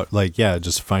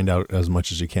find out as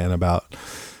much as you can about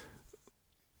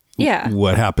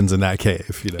what happens in that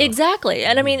cave, Exactly.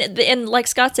 And I mean, and like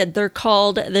Scott said, they're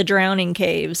called the drowning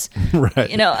caves.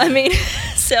 Right. I mean,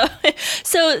 so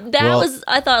that was,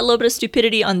 I thought, a little bit of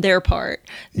stupidity on their part.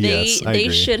 They agree.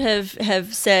 should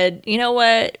have said, you know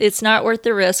what, it's not worth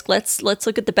the risk. Let's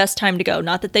look at the best time to go.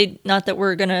 Not that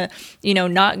we're gonna,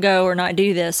 not go or not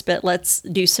do this, but let's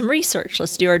do some research.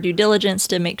 Let's do our due diligence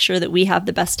to make sure that we have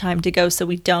the best time to go, so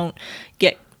we don't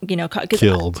get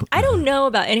killed. I don't know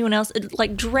about anyone else.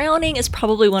 Like, drowning is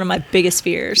probably one of my biggest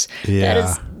fears. Yeah, that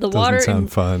is the water. Doesn't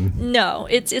sound fun. No,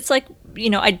 it's like,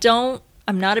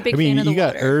 I'm not a big fan of the water.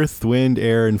 You got earth, wind,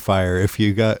 air, and fire. If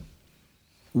you got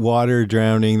water,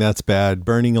 drowning, that's bad.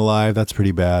 Burning alive, that's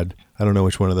pretty bad. I don't know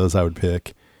which one of those I would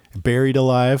pick. Buried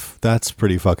alive, that's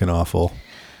pretty fucking awful.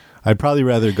 I'd probably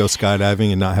rather go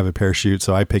skydiving and not have a parachute,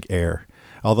 so I pick air.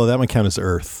 Although that might count as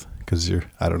earth. Because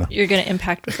I don't know. You're going to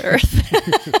impact with Earth.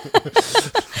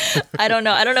 I don't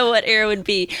know. I don't know what air would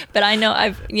be, but I know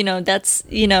that's,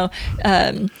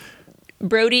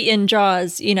 Brody in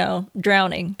Jaws,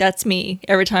 drowning. That's me.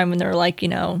 Every time when they're like,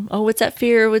 oh, what's that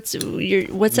fear? What's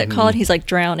that called? He's like,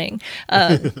 drowning.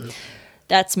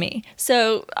 That's me.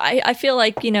 So I feel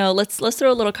like, let's throw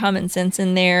a little common sense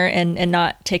in there and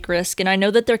not take risk. And I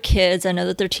know that they're kids. I know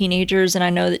that they're teenagers. And I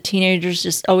know that teenagers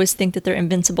just always think that they're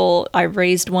invincible. I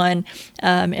raised one.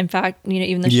 In fact,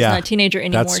 even though she's not a teenager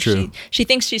anymore, she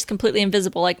thinks she's completely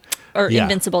invisible,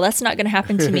 invincible. That's not going to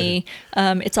happen to me.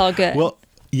 It's all good. Well,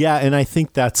 yeah. And I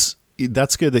think that's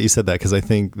good that you said that, because I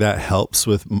think that helps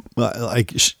with, I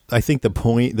think the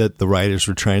point that the writers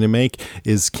were trying to make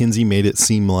is Kinsey made it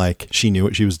seem like she knew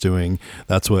what she was doing.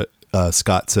 That's what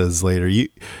Scott says later.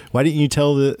 Why didn't you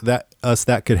tell us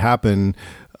that could happen?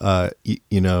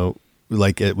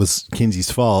 Like it was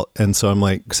Kinsey's fault. And so I'm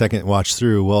like, second watch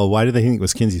through, well, why do they think it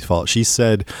was Kinsey's fault? She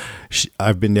said,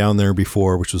 I've been down there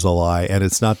before, which was a lie. And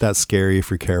it's not that scary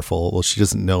if you're careful. Well, she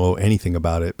doesn't know anything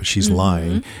about it, but she's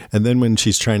lying. And then when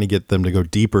she's trying to get them to go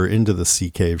deeper into the sea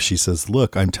cave, she says,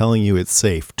 look, I'm telling you, it's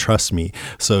safe. Trust me.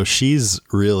 So she's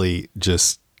really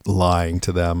just lying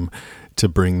to them to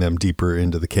bring them deeper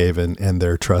into the cave, and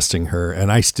they're trusting her.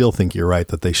 And I still think you're right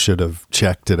that they should have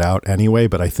checked it out anyway,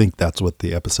 but I think that's what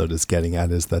the episode is getting at,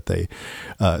 is that they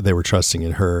were trusting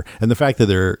in her. And the fact that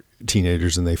they're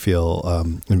teenagers and they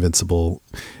feel invincible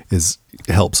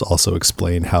helps also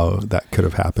explain how that could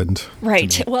have happened.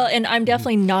 Right. Well, and I'm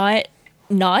definitely not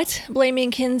blaming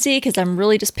Kinsey, because I'm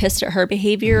really just pissed at her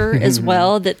behavior as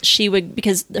well, that she would,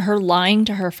 because her lying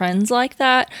to her friends like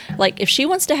that, like if she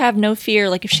wants to have no fear,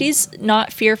 like if she's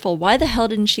not fearful, why the hell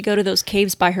didn't she go to those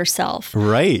caves by herself?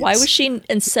 Right. Why was she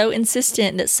so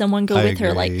insistent that someone go with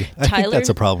her? Like I think that's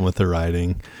a problem with the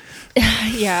writing.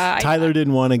 Yeah. Tyler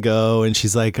didn't want to go, and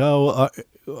she's like, oh,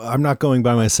 I'm not going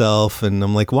by myself. And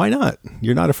I'm like, why not?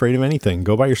 You're not afraid of anything.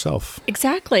 Go by yourself.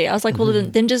 Exactly. I was like, well,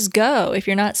 then just go. If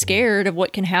you're not scared of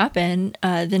what can happen,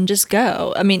 then just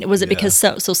go. I mean, was it because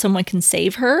so someone can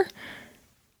save her?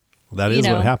 That is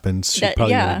what happens. She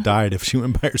probably would have died if she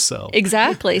went by herself.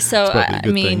 Exactly. So,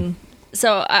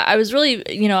 So I was really,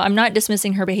 I'm not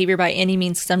dismissing her behavior by any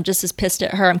means, because I'm just as pissed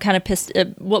at her. I'm kind of pissed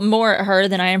more at her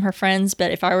than I am her friends.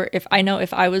 But if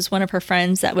I was one of her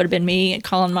friends, that would have been me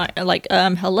calling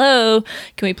hello,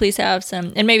 can we please have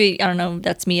some? And maybe, I don't know,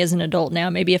 that's me as an adult now.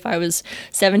 Maybe if I was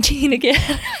 17 again,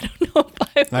 I don't know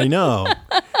if I know.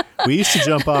 We used to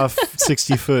jump off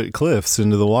 60-foot cliffs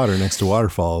into the water next to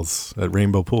waterfalls at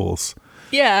Rainbow Pools.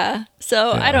 Yeah.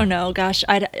 So I don't know. Gosh,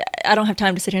 I don't have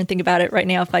time to sit here and think about it right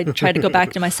now. If I tried to go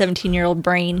back to my 17-year-old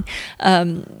brain,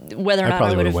 whether or not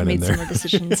I would have made similar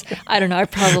decisions, I don't know. I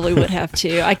probably would have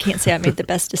too. I can't say I made the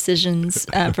best decisions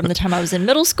from the time I was in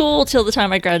middle school till the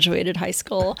time I graduated high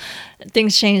school.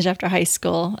 Things changed after high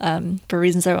school for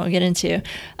reasons I won't get into.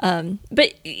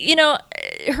 But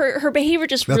her behavior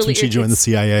just That's when she joined the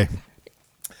CIA.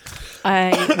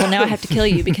 Now I have to kill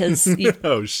you because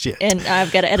oh shit, and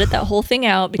I've got to edit that whole thing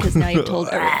out because now you've told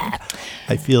everything.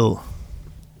 I feel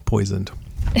poisoned.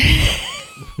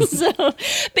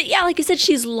 But yeah, like I said,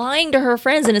 she's lying to her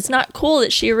friends, and it's not cool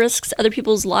that she risks other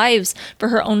people's lives for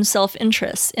her own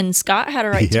self-interest. And Scott had a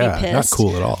right to be pissed. Not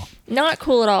cool at all. Not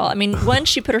cool at all. I mean, one,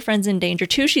 she put her friends in danger.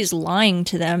 Two, she's lying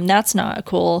to them. That's not a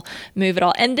cool move at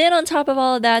all. And then on top of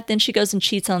all of that, then she goes and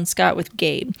cheats on Scott with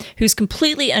Gabe, who's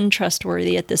completely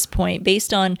untrustworthy at this point,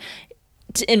 based on,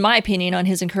 in my opinion, on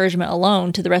his encouragement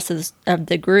alone to the rest of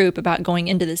the group about going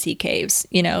into the sea caves.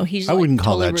 He's I wouldn't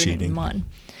call that cheating.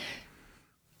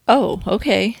 Oh,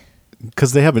 okay.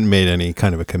 Because they haven't made any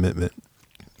kind of a commitment,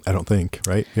 I don't think,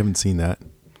 right? You haven't seen that.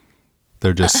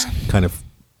 They're just kind of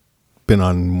been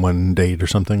on one date or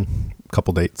something, a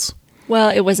couple dates. Well,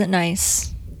 it wasn't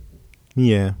nice.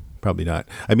 Yeah, probably not.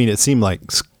 I mean, it seemed like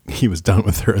he was done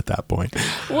with her at that point.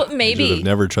 Well, maybe. He should have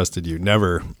never trusted you.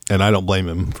 Never. And I don't blame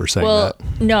him for saying that.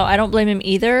 No, I don't blame him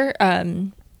either.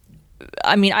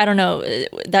 I mean, I don't know.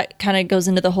 That kind of goes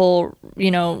into the whole,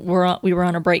 we were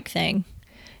on a break thing.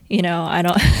 I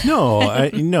don't.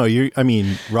 I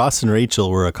mean, Ross and Rachel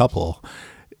were a couple.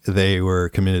 They were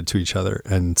committed to each other.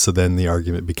 And so then the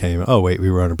argument became, oh, wait, we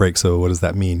were on a break. So what does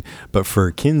that mean? But for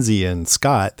Kinsey and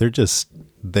Scott,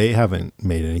 they haven't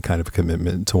made any kind of a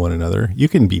commitment to one another. You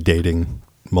can be dating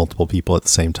multiple people at the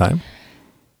same time.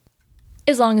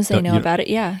 As long as they know about it,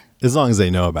 yeah. As long as they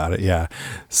know about it, yeah.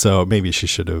 So maybe she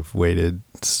should have waited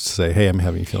to say, hey, I'm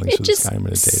having feelings for this guy. I'm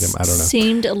going to date him. I don't know. It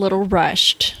seemed a little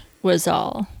rushed was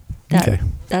all.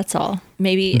 That's all.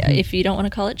 Maybe if you don't want to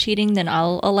call it cheating, then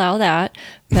I'll allow that.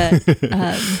 But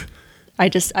I thought it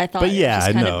was just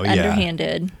kind of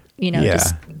underhanded,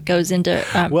 just goes into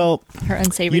her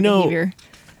unsavory behavior.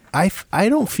 I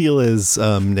don't feel as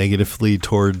negatively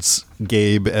towards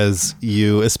Gabe as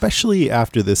you, especially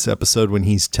after this episode when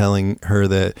he's telling her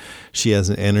that she has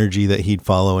an energy that he'd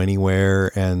follow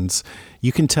anywhere. And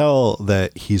you can tell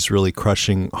that he's really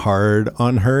crushing hard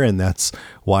on her. And that's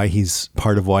why he's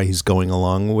going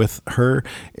along with her.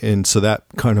 And so that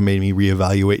kind of made me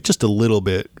reevaluate just a little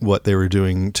bit what they were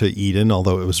doing to Eden,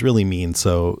 although it was really mean.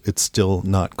 So it's still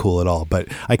not cool at all. But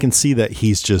I can see that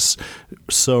he's just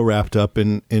so wrapped up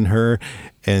in her.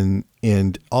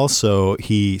 And also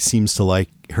he seems to like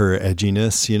her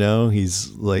edginess, he's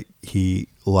like, he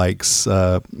likes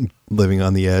living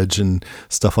on the edge and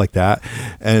stuff like that.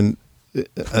 And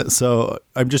so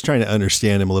I'm just trying to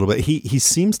understand him a little bit. He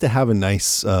seems to have a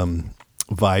nice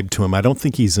vibe to him. I don't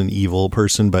think he's an evil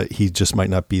person, but he just might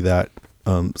not be that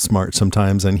smart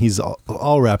sometimes. And he's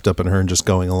all wrapped up in her and just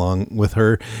going along with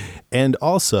her. And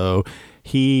also,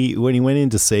 when he went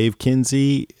in to save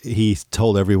Kinsey, he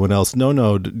told everyone else,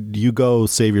 no, you go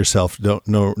save yourself.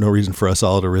 No reason for us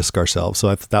all to risk ourselves. So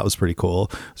I thought that was pretty cool.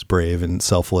 It was brave and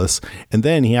selfless. And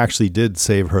then he actually did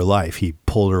save her life. He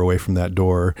pulled her away from that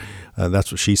door.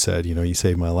 That's what she said, you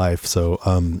saved my life. So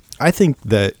I think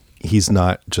that he's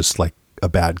not just like a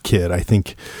bad kid. I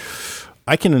think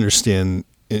I can understand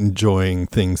enjoying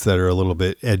things that are a little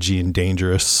bit edgy and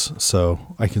dangerous,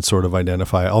 so I can sort of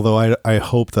identify, although I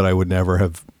hope that I would never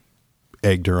have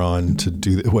egged her on to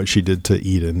do what she did to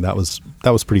Eden. That was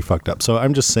pretty fucked up. So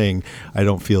I'm just saying I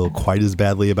don't feel quite as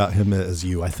badly about him as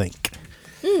you, I think.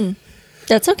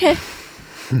 That's okay.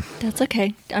 That's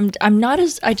okay. I'm not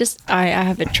as, I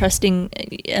have a trusting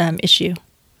issue.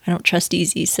 I don't trust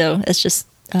easy, so it's just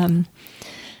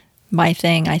my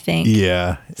thing, I think.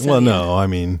 Yeah. So, well, no, I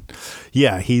mean,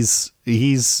 yeah, he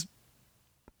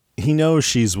knows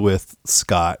she's with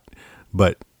Scott,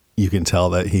 but you can tell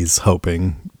that he's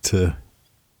hoping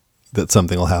that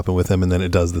something will happen with him, and then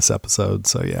it does this episode.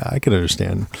 So yeah, I can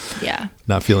understand. Yeah.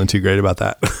 Not feeling too great about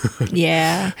that.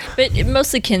 Yeah. But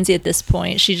mostly Kinsey at this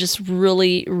point. She's just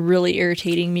really, really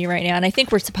irritating me right now. And I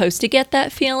think we're supposed to get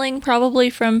that feeling probably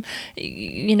from,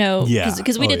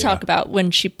 because we did talk about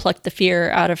when she plucked the fear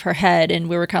out of her head, and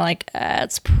we were kind of like,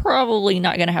 it's probably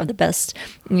not going to have the best,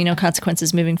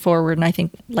 consequences moving forward. And I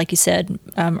think, like you said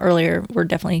earlier, we're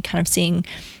definitely kind of seeing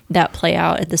that play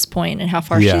out at this point and how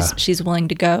far she's willing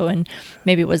to go, and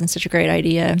maybe it wasn't such a great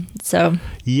idea. So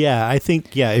yeah, I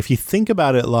think if you think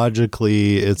about it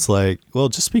logically, it's like, well,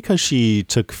 just because she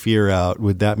took fear out,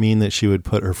 would that mean that she would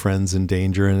put her friends in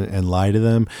danger and lie to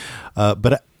them?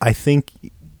 But I think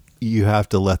you have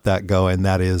to let that go, and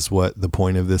that is what the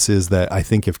point of this is, that I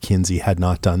think if Kinsey had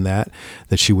not done that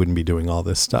she wouldn't be doing all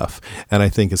this stuff. And I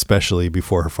think especially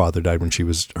before her father died, when she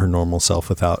was her normal self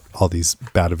without all these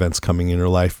bad events coming in her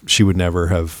life, she would never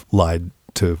have lied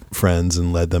to friends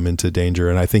and led them into danger.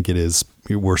 And I think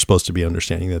we're supposed to be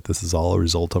understanding that this is all a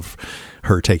result of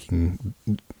her taking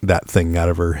that thing out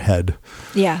of her head.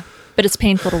 Yeah. But it's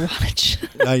painful to watch.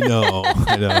 I know.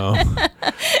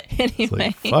 Anyway,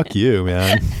 like, fuck you,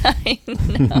 man. I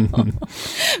know.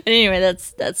 But anyway,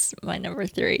 that's my number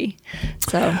 3.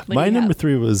 So my number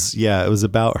 3 was it was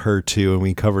about her too, and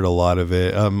we covered a lot of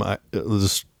it. I'll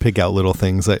just pick out little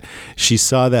things. Like she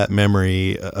saw that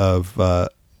memory of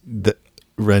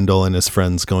Rendell and his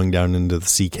friends going down into the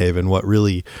sea cave, and what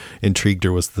really intrigued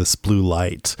her was this blue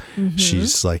light. Mm-hmm.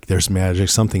 She's like, there's magic,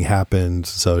 something happened,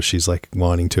 so she's like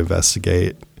wanting to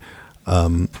investigate.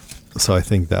 So I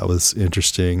think that was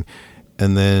interesting.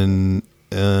 And then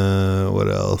what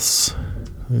else?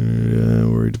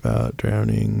 Worried about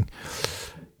drowning.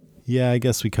 Yeah, I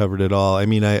guess we covered it all. I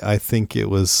mean, I think it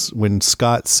was when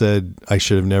Scott said, I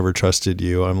should have never trusted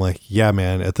you. I'm like, yeah,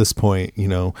 man, at this point,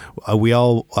 I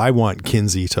want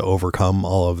Kinsey to overcome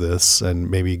all of this and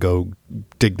maybe go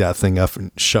dig that thing up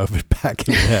and shove it back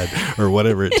in the head or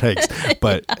whatever it takes.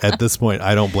 But at this point,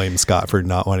 I don't blame Scott for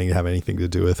not wanting to have anything to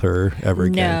do with her ever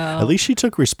again. No. At least she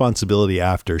took responsibility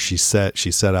after she said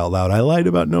out loud, I lied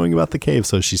about knowing about the cave.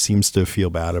 So she seems to feel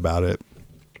bad about it.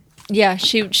 Yeah,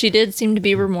 she did seem to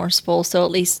be remorseful. So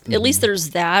at least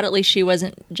there's that. At least she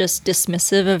wasn't just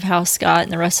dismissive of how Scott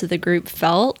and the rest of the group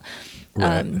felt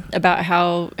about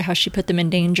how she put them in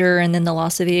danger, and then the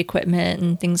loss of the equipment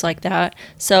and things like that.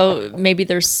 So maybe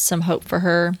there's some hope for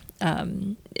her.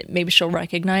 Maybe she'll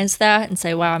recognize that and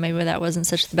say, "Wow, maybe that wasn't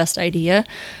such the best idea."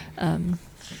 And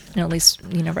at least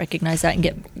recognize that and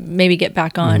get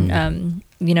back on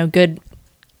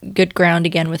good ground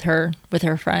again with her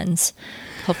friends.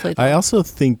 Hopefully. I also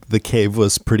think the cave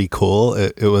was pretty cool.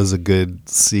 It was a good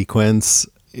sequence.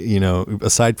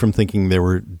 Aside from thinking they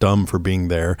were dumb for being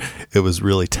there, it was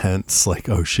really tense. Like,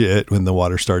 oh shit, when the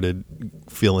water started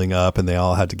filling up and they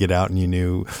all had to get out and you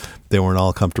knew they weren't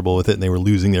all comfortable with it and they were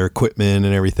losing their equipment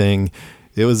and everything.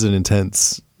 It was an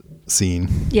intense scene.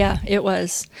 Yeah, it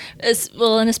was.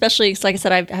 And especially, like I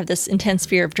said, I have this intense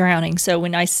fear of drowning. So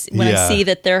when I see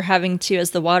that they're having to,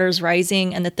 as the water's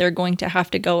rising, and that they're going to have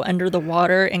to go under the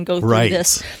water and go through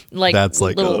this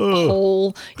little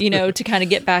hole, to kind of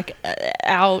get back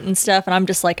out and stuff. And I'm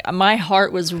just like, my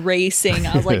heart was racing.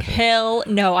 I was like, hell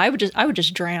no! I would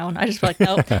just drown. I just feel like,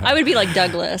 nope. I would be like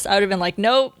Douglas. I would have been like,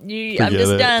 nope, I'm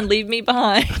just done. Leave me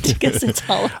behind because it's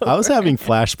all over. I was having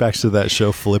flashbacks to that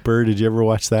show Flipper. Did you ever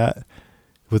watch that?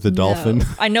 With the dolphin.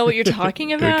 I know what you're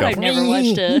talking about. I've never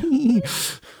watched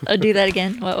it. Do that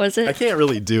again. What was it? I can't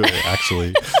really do it,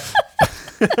 actually.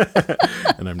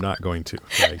 And I'm not going to.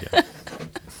 Try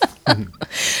again.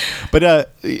 But are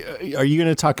you going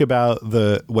to talk about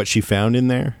what she found in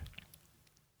there?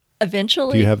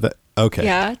 Eventually. Do you have that? Okay.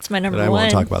 Yeah, it's my number one. I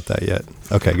won't talk about that yet.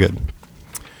 Okay, good.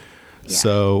 Yeah.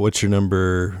 So what's your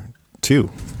number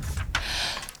 2?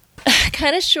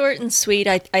 Kind of short and sweet.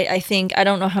 I think. I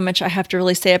don't know how much I have to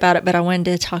really say about it, but I wanted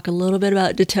to talk a little bit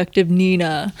about Detective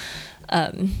Nina.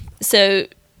 So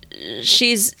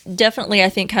she's definitely, I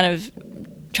think, kind of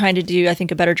trying to do, I think,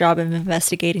 a better job of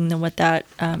investigating than what that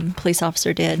police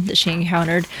officer did that she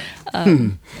encountered.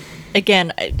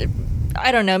 Again,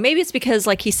 I don't know. Maybe it's because,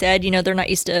 like he said, they're not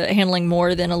used to handling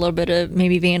more than a little bit of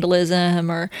maybe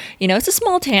vandalism, or, it's a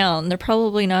small town. They're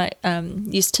probably not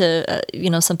used to,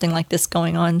 something like this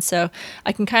going on. So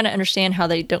I can kind of understand how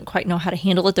they don't quite know how to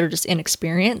handle it. They're just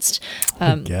inexperienced.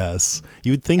 I guess.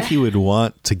 You would think he would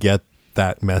want to get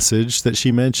that message that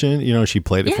she mentioned. She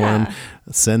played it for him.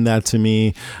 Send that to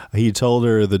me. He told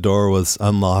her the door was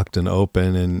unlocked and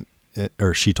open,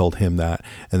 or she told him that,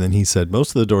 and then he said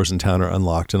most of the doors in town are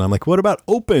unlocked, and I'm like, what about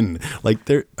open? Like,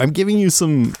 I'm giving you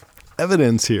some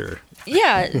evidence here.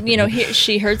 Yeah,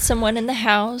 she heard someone in the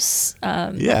house.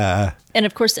 Yeah, and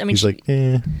of course, I mean, he's like,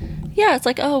 yeah, it's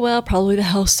like, oh well, probably the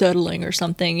house settling or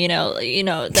something.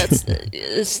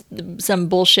 That's some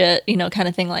bullshit, kind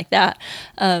of thing like that.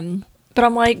 But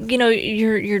I'm like,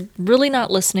 you're really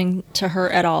not listening to her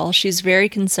at all. She's very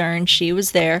concerned. She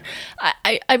was there.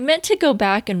 I meant to go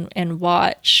back and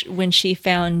watch when she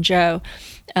found Joe,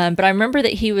 but I remember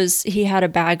that he had a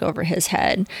bag over his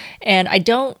head, and I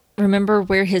don't remember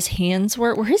where his hands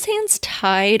were. Were his hands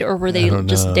tied, or were they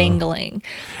just dangling?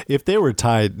 If they were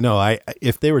tied,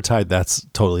 if they were tied, that's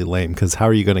totally lame, because how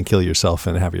are you going to kill yourself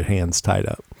and have your hands tied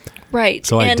up? Right.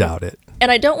 So I doubt it.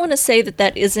 And I don't want to say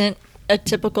that isn't a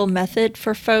typical method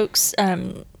for folks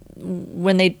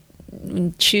when they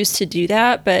choose to do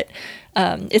that, but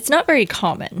it's not very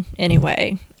common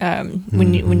anyway.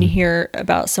 When you hear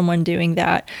about someone doing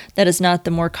that, that is not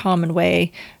the more common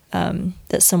way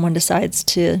that someone decides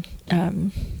to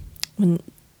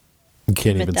you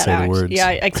can't even say the words.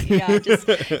 Yeah,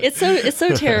 it's so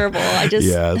terrible. It's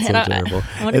so terrible.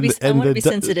 I want to be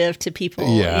sensitive to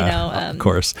people. Of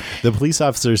course. The police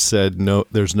officer said no.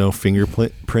 There's no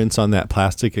fingerprints on that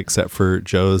plastic except for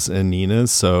Joe's and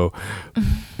Nina's. So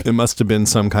it must have been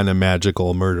some kind of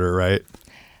magical murder, right?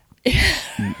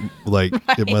 Like,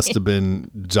 right. It must have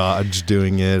been Dodge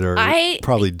doing it, or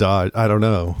probably Dodge. I don't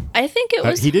know. I think it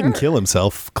was. He didn't kill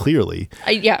himself. Clearly,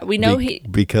 we know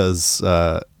because.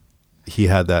 he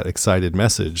had that excited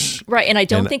message. Right. And I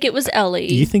don't think it was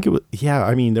Ellie. You think it was? Yeah.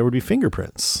 I mean, there would be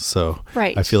fingerprints. So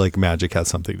right. I feel like magic has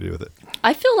something to do with it.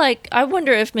 I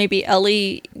wonder if maybe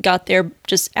Ellie got there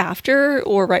just after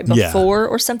or right before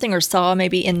or something, or saw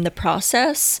maybe in the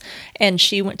process and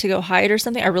she went to go hide or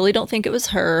something. I really don't think it was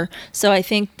her. So I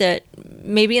think that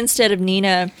maybe instead of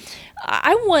Nina,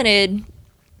 I wanted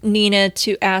Nina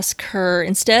to ask her,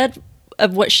 instead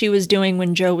of what she was doing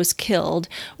when Joe was killed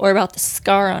or about the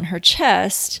scar on her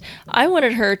chest, I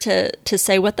wanted her to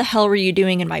say, what the hell were you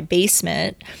doing in my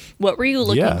basement? What were you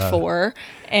looking for?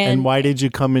 And why did you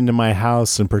come into my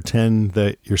house and pretend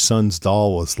that your son's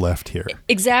doll was left here?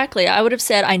 Exactly. I would have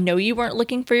said, I know you weren't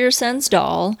looking for your son's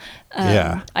doll.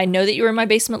 I know that you were in my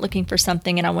basement looking for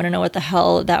something, and I want to know what the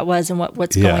hell that was and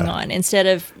what's going on. Instead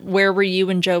of, where were you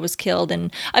when Joe was killed?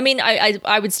 And I mean,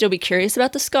 I would still be curious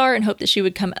about the scar and hope that she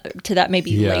would come to that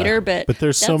maybe later. But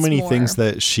there's so many things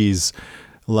that she's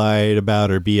lied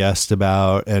about or BS'd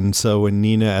about. And so when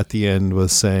Nina at the end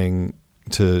was saying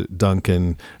to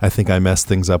Duncan, I think I messed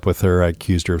things up with her, I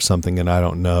accused her of something and I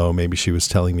don't know, maybe she was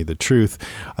telling me the truth.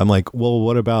 I'm like, well,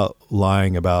 what about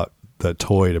lying about the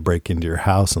toy to break into your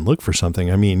house and look for something?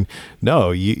 I mean,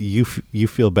 no, you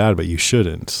feel bad, but you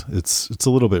shouldn't. It's a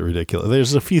little bit ridiculous.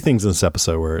 There's a few things in this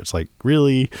episode where it's like,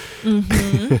 really?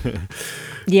 Mm-hmm.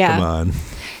 Yeah. Come on.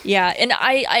 Yeah. And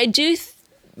I do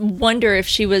wonder if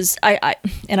she was,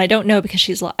 and I don't know, because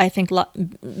she's, I think,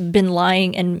 been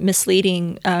lying and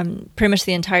misleading pretty much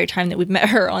the entire time that we've met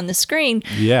her on the screen.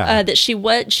 Yeah. That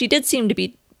she did seem to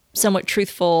be somewhat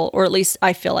truthful, or at least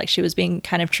I feel like she was being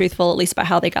kind of truthful, at least about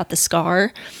how they got the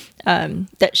scar.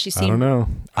 That she seemed.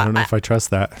 I don't know if I trust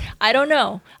that. I don't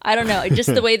know.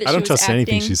 Just the way that I don't she was trust acting.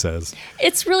 anything she says.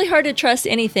 It's really hard to trust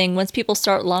anything once people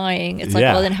start lying. It's like,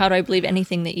 well, then how do I believe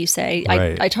anything that you say?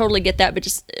 Right. I totally get that, but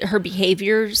just her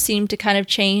behavior seemed to kind of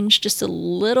change just a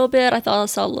little bit. I thought I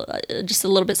saw just a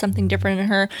little bit something different in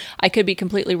her. I could be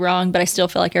completely wrong, but I still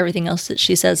feel like everything else that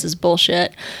she says is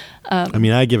bullshit. I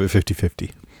mean, I give it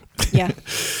 50-50. Yeah,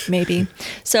 maybe.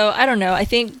 So I don't know. I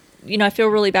think, I feel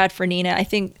really bad for Nina. I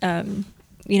think,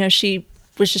 she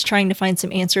was just trying to find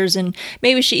some answers, and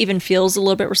maybe she even feels a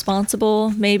little bit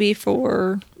responsible maybe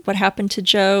for what happened to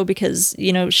Joe, because,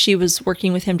 she was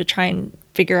working with him to try and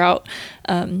figure out,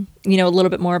 a little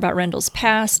bit more about Rendell's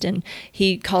past, and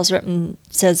he calls her up and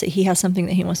says that he has something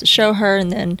that he wants to show her.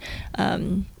 And then,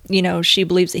 she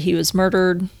believes that he was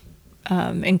murdered.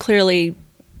 And clearly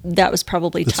that was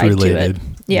probably tied to it.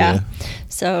 Yeah.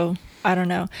 So I don't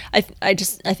know. I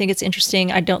think it's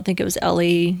interesting. I don't think it was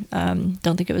Ellie. Don't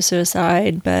think it was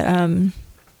suicide, but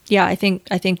I think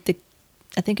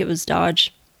it was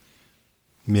Dodge.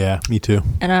 Yeah, me too.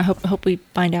 And I hope we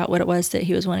find out what it was that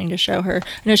he was wanting to show her.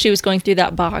 I know she was going through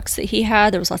that box that he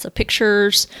had. There was lots of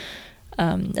pictures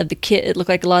of the kid. It looked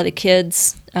like a lot of the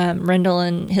kids, Rendell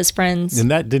and his friends. And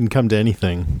that didn't come to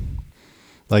anything.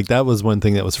 Like, that was one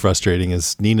thing that was frustrating,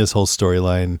 is Nina's whole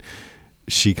storyline.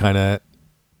 She kind of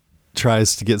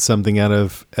tries to get something out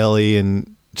of Ellie,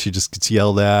 and she just gets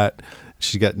yelled at.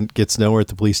 She gets nowhere at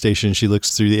the police station. She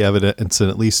looks through the evidence, and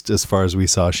at least as far as we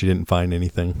saw, she didn't find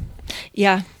anything.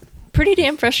 Yeah. Pretty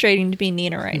damn frustrating to be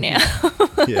Nina right now.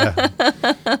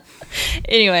 Yeah.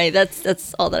 Anyway,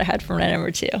 that's all that I had for my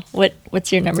number 2.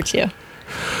 What's your number 2?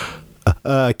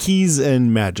 Keys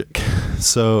and magic.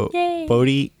 So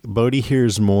Bodhi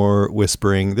hears more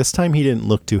whispering. This time he didn't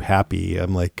look too happy.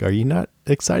 I'm like, are you not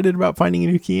excited about finding a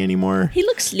new key anymore? He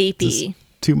looks sleepy.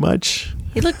 Too much?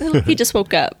 He just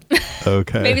woke up.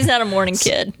 Okay. Maybe he's not a morning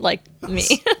kid like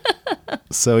me.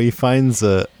 So he finds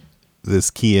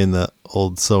this key in the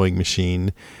old sewing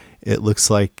machine. It looks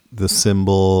like the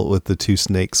symbol with the 2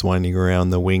 snakes winding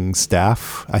around the wing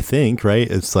staff, I think, right?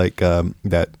 It's like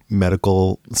that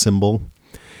medical symbol.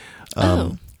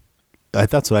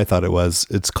 That's what I thought it was.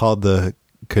 It's called the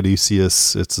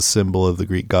caduceus. It's a symbol of the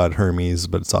Greek god Hermes,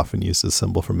 but it's often used as a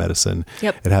symbol for medicine.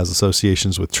 Yep. It has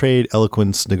associations with trade,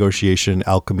 eloquence, negotiation,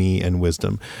 alchemy, and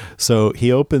wisdom. So he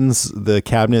opens the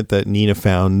cabinet that Nina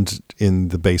found in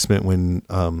the basement when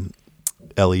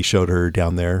Ellie showed her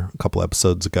down there a couple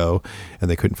episodes ago, and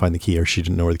they couldn't find the key, or she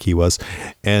didn't know where the key was,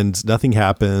 and nothing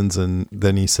happens. And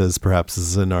then he says, perhaps this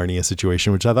is a Narnia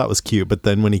situation, which I thought was cute. But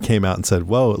then when he came out and said,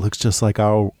 whoa, it looks just like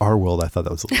our world, I thought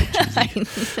that was a little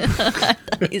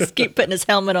cheesy. He's keep putting his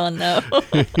helmet on though.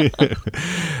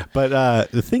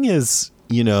 But the thing is,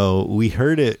 we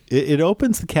heard it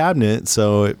opens the cabinet,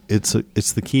 so it's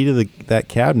the key to that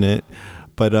cabinet,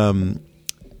 but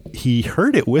he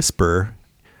heard it whisper.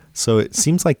 So it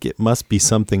seems like it must be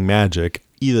something magic.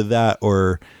 Either that,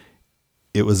 or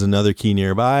it was another key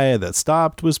nearby that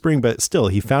stopped whispering, but still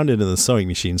he found it in the sewing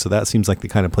machine. So that seems like the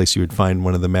kind of place you would find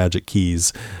one of the magic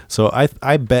keys. So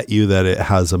I bet you that it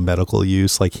has a medical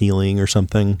use, like healing or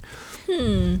something.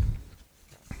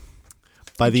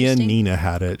 By the end, Nina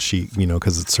had it. She,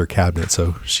 because it's her cabinet,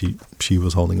 so she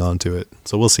was holding on to it.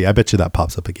 So we'll see. I bet you that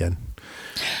pops up again.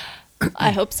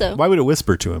 I hope so. Why would it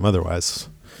whisper to him otherwise?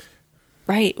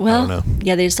 Right. Well, I don't know.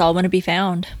 Yeah, they just all want to be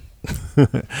found.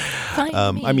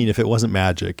 I mean, if it wasn't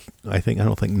magic, I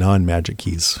don't think non-magic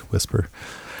keys whisper.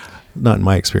 Not in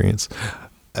my experience.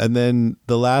 And then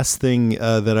the last thing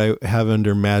that I have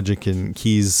under magic and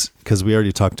keys, because we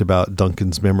already talked about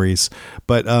Duncan's memories,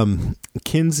 but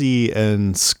Kinsey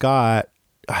and Scott,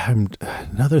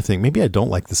 another thing, maybe I don't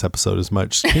like this episode as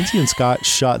much. Kinsey and Scott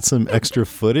shot some extra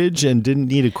footage and didn't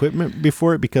need equipment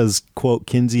before it because, quote,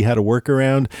 Kinsey had a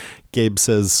workaround. Gabe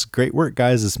says, "Great work,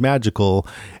 guys. It's magical."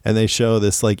 And they show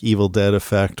this like Evil Dead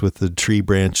effect with the tree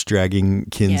branch dragging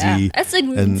Kinsey. Yeah, that's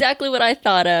exactly what I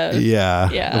thought of.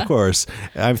 Yeah, of course.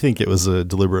 I think it was a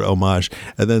deliberate homage.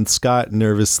 And then Scott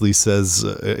nervously says,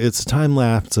 "It's a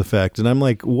time-lapse effect." And I'm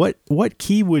like, what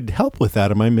key would help with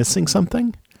that? Am I missing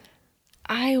something?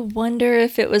 I wonder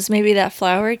if it was maybe that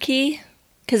flower key.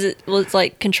 Because it was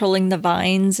like controlling the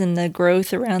vines and the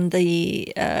growth around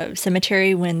the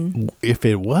cemetery when... If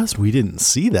it was, we didn't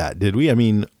see that, did we? I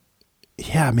mean,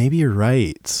 yeah, maybe you're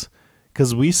right.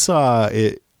 Because we saw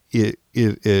it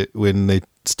when they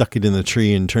stuck it in the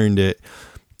tree and turned it,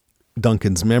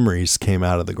 Duncan's memories came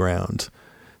out of the ground.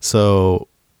 So...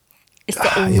 It's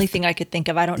the only thing I could think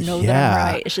of. I don't know that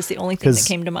I'm right. It's just the only thing that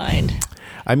came to mind.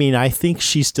 I mean, I think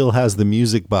she still has the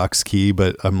music box key,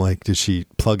 but I'm like, did she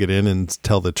plug it in and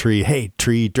tell the tree, "Hey,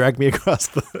 tree, drag me across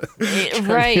the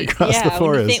the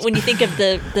forest"? When you think of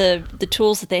the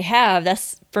tools that they have,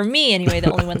 that's, for me anyway,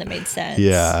 the only one that made sense.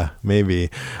 Yeah, maybe.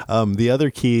 The other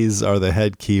keys are the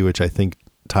head key, which I think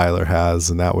Tyler has,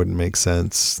 and that wouldn't make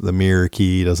sense. The mirror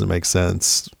key doesn't make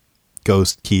sense.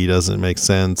 Ghost key doesn't make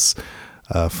sense.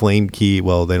 Flame key,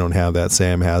 well, they don't have that.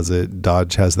 Sam has it.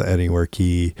 Dodge has the anywhere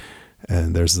key,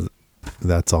 and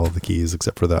that's all the keys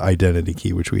except for the identity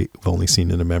key, which we've only seen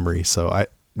in a memory. So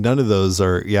none of those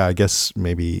are. Yeah, I guess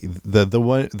maybe the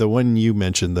one you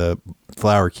mentioned, the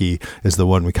flower key, is the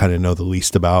one we kind of know the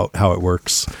least about how it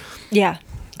works. Yeah,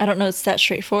 I don't know. It's that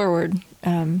straightforward,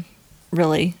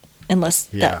 really, unless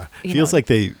feels like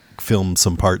they filmed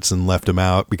some parts and left them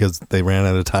out because they ran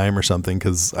out of time or something,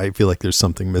 because I feel like there's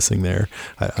something missing there.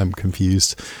 I'm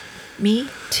confused. Me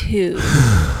too.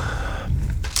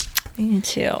 Me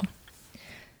too.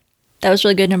 That was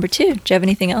really good. Number 2. Do you have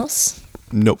anything else?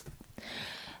 Nope.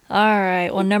 All right.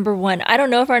 Well, number 1. I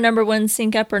don't know if our number 1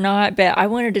 sync up or not, but I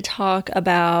wanted to talk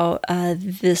about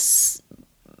this.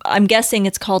 I'm guessing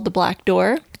it's called The Black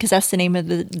Door because that's the name of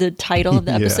the title of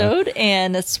the episode.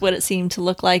 And that's what it seemed to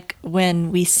look like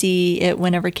when we see it,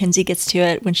 whenever Kinsey gets to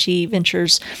it, when she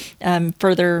ventures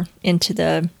further into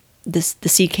the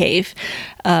sea cave.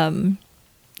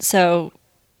 So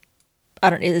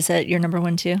is that your number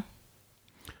 1 too?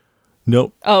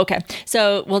 Nope. Oh, okay.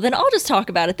 So, well, then I'll just talk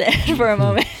about it then for a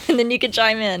moment and then you can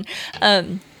chime in.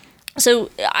 So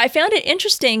I found it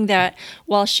interesting that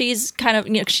while she's kind of,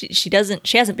 she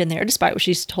hasn't been there despite what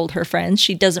she's told her friends.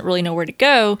 She doesn't really know where to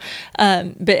go.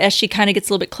 But as she kind of gets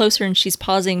a little bit closer and she's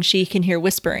pausing, she can hear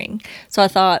whispering. So I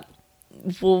thought,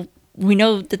 well, we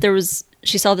know that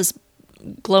she saw this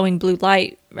glowing blue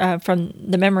light from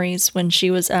the memories when she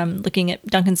was looking at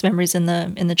Duncan's memories in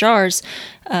the jars.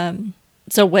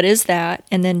 So what is that?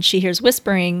 And then she hears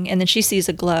whispering, and then she sees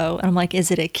a glow. And I'm like,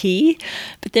 is it a key?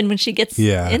 But then when she gets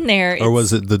in there... Or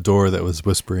was it the door that was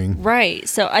whispering? Right.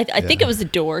 So I think it was the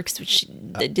door, because she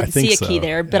didn't see a key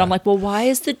there. But I'm like, well, why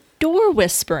is the door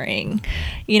whispering?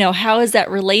 How is that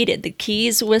related? The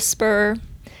keys whisper.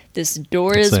 This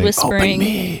door is whispering.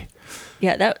 Open me.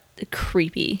 Yeah, that...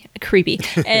 creepy.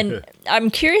 And I'm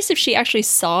curious if she actually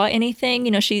saw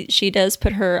anything. She does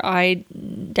put her eye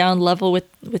down level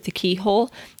with the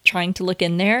keyhole, trying to look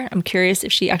in there. I'm curious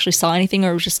if she actually saw anything,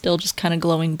 or was just still just kind of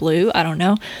glowing blue. I don't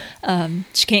know.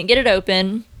 She can't get it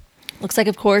open. Looks like,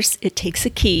 of course, it takes a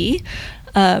key.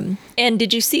 And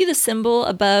did you see the symbol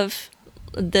above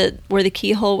where the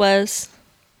keyhole was?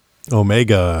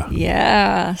 Omega.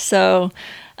 Yeah. So,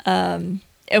 and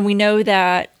we know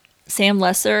that Sam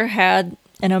Lesser had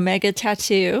an Omega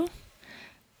tattoo.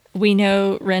 We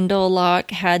know Rendell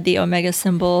Locke had the Omega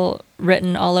symbol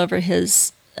written all over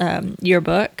his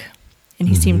yearbook, and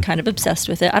he seemed kind of obsessed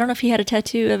with it. I don't know if he had a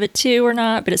tattoo of it too or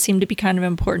not, but it seemed to be kind of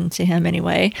important to him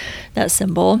anyway, that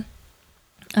symbol.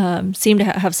 Seemed to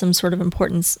have some sort of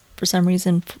importance for some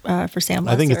reason for Sam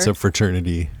Lesser. I think it's a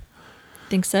fraternity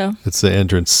Think so? It's the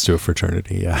entrance to a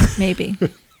fraternity. Yeah. Maybe.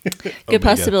 Good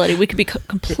possibility. We could be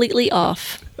completely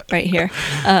off right here.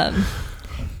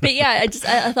 But yeah,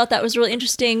 I thought that was really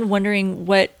interesting, wondering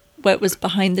what was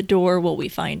behind the door. Will we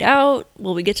find out?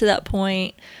 Will we get to that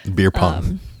point? Beer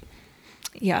pong.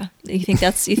 Yeah. You think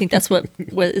that's what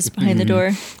is behind the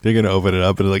door? They're going to open it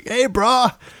up and like, hey,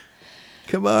 brah,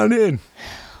 come on in.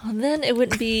 Well, then it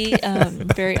wouldn't be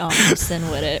very ominous, then,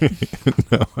 would it?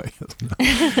 No, I guess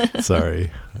not. Sorry,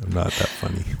 I'm not that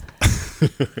funny.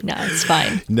 No, it's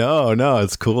fine. No,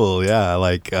 it's cool. Yeah,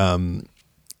 like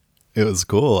it was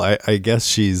cool. I guess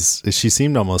she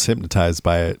seemed almost hypnotized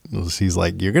by it. She's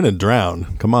like, "You're gonna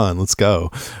drown. Come on, let's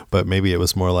go." But maybe it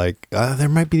was more like, "There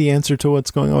might be the answer to what's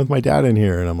going on with my dad in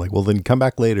here." And I'm like, "Well, then come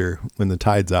back later when the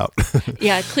tide's out."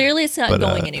 Yeah, clearly it's not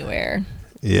going anywhere.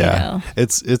 Yeah, you know?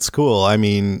 It's cool. I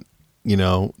mean,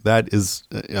 that is,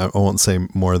 I won't say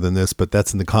more than this, but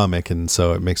that's in the comic, and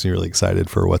so it makes me really excited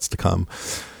for what's to come.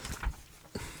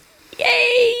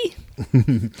 Yay!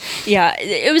 Yeah,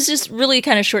 it was just really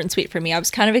kind of short and sweet for me. I was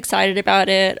kind of excited about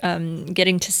it,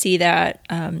 getting to see that,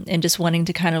 and just wanting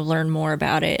to kind of learn more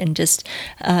about it, and just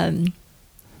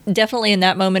definitely in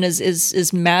that moment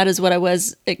as mad as what I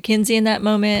was at Kinsey in that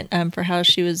moment, for how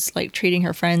she was like treating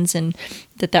her friends, and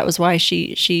that was why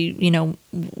she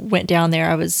went down there.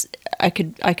 I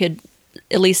could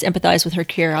at least empathize with her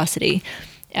curiosity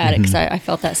at it, because I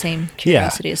felt that same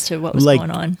curiosity as to what was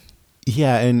going on.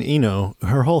 Yeah, and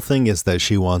her whole thing is that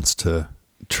she wants to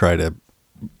try to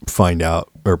find out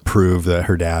or prove that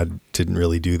her dad didn't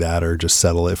really do that, or just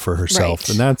settle it for herself.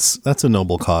 Right. And that's a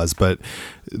noble cause, but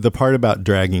the part about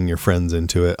dragging your friends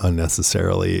into it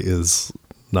unnecessarily is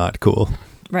not cool.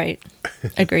 Right.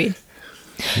 Agreed.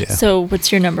 Yeah. So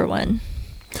what's your number one?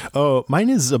 Oh, mine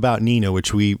is about Nina,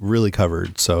 which we really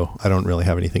covered, so I don't really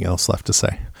have anything else left to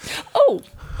say. Oh,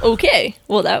 okay.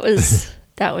 Well, that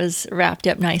was wrapped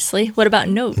up nicely. What about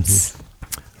notes?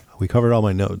 We covered all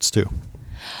my notes too.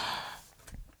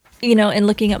 And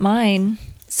looking at mine,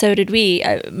 so did we.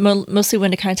 I mostly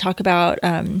wanted to kind of talk about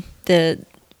the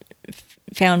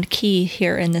found key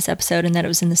here in this episode, and that it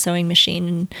was in the sewing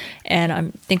machine. And I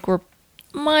think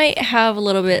might have a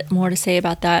little bit more to say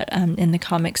about that in the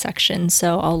comic section.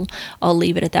 So I'll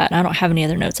leave it at that. And I don't have any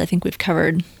other notes. I think we've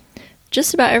covered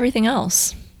just about everything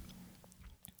else.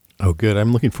 Oh, good.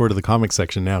 I'm looking forward to the comic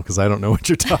section now, because I don't know what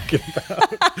you're talking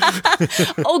about.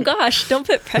 Oh, gosh. Don't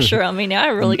put pressure on me now. I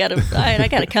really got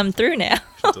to come through now.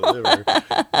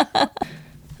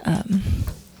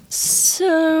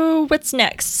 So what's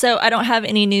next? So I don't have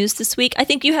any news this week. I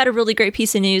think you had a really great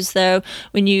piece of news, though,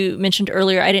 when you mentioned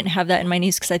earlier. I didn't have that in my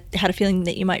news because I had a feeling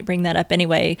that you might bring that up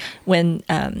anyway, when,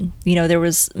 there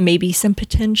was maybe some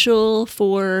potential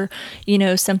for,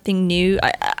 something new.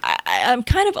 I'm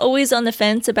kind of always on the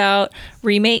fence about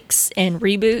remakes and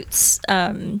reboots,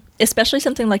 especially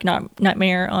something like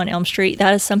Nightmare on Elm Street.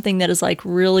 That is something that is like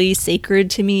really sacred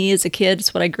to me as a kid.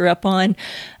 It's what I grew up on,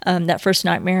 that first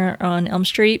Nightmare on Elm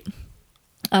Street.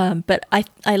 But I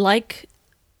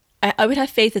would have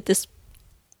faith that this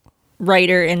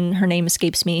writer, and her name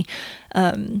escapes me,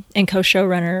 and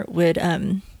co-showrunner would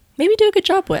maybe do a good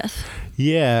job with.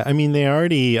 Yeah, I mean, I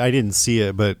didn't see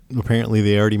it, but apparently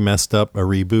they already messed up a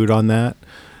reboot on that,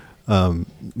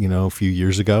 a few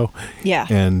years ago. Yeah.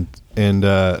 And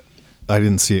I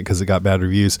didn't see it because it got bad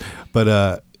reviews.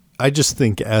 But I just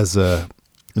think as a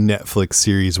Netflix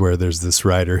series where there's this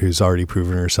writer who's already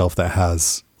proven herself, that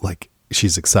has, like,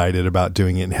 she's excited about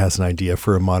doing it and has an idea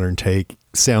for a modern take,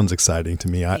 sounds exciting to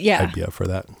me. I'd be up for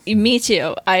that. Me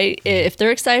too. If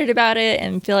they're excited about it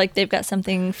and feel like they've got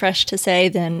something fresh to say,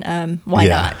 then why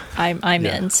not? I'm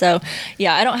in. So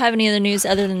I don't have any other news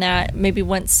other than that. Maybe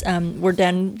once we're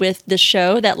done with the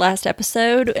show, that last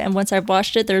episode, and once I've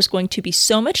watched it, there's going to be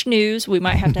so much news, we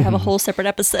might have to have a whole separate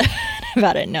episode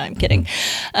about it. No, I'm kidding.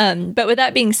 But with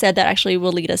that being said, that actually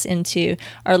will lead us into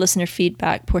our listener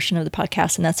feedback portion of the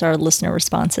podcast, and that's our listener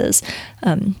responses.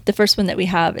 The first one that we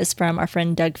have is from our friend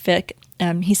Doug Fick.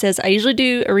 He says, I usually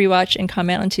do a rewatch and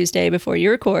comment on Tuesday before you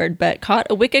record, but caught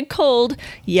a wicked cold.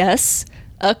 Yes,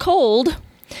 a cold.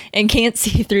 And can't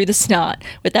see through the snot.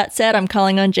 With that said, I'm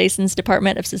calling on Jason's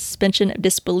Department of Suspension of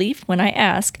Disbelief when I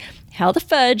ask, how the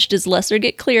fudge does Lester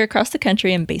get clear across the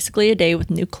country in basically a day with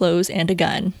new clothes and a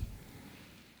gun?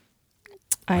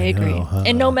 I agree.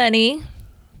 And no money.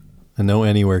 And no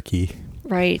anywhere key.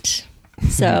 Right.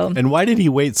 So. And why did he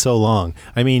wait so long?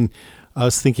 I mean, I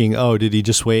was thinking, did he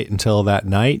just wait until that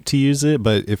night to use it?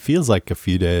 But it feels like a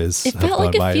few days have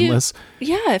gone by. Unless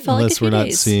we're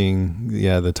not seeing,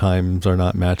 the times are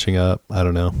not matching up. I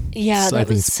don't know. Yeah, so I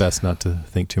think it's best not to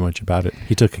think too much about it.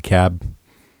 He took a cab.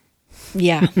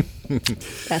 Yeah,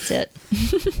 that's it.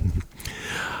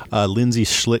 Lindsay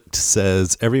Schlicht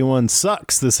says, everyone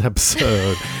sucks this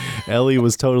episode. Ellie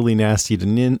was totally nasty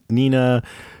to Nina.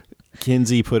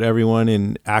 Kinsey put everyone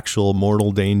in actual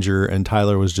mortal danger, and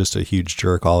Tyler was just a huge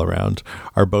jerk all around.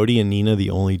 Are Bodhi and Nina the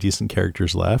only decent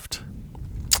characters left?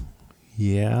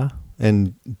 Yeah.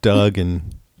 And Doug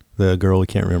and the girl, we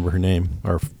can't remember her name,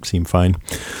 seem fine.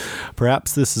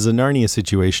 Perhaps this is a Narnia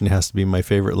situation. Has to be my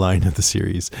favorite line of the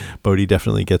series. Bodhi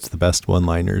definitely gets the best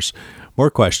one-liners. More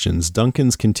questions.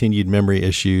 Duncan's continued memory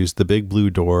issues, the big blue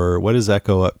door, what is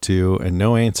Echo up to, and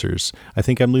no answers. I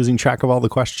think I'm losing track of all the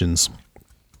questions.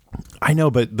 I know,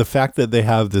 but the fact that they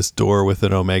have this door with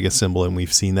an Omega symbol, and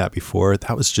we've seen that before,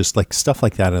 that was just like stuff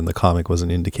like that in the comic was an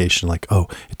indication like, oh,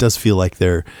 it does feel like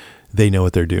they know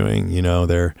what they're doing. You know,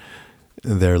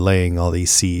 they're laying all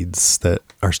these seeds that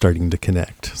are starting to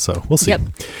connect. So we'll see. Yep.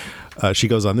 She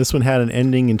goes on, this one had an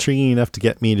ending intriguing enough to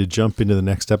get me to jump into the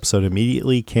next episode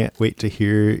immediately. Can't wait to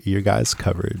hear your guys'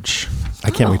 coverage. I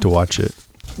can't wait to watch it.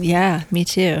 Yeah, me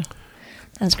too.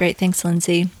 That was great. Thanks,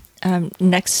 Lindsay.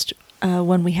 Next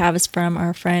one we have is from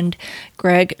our friend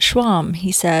Greg Schwam.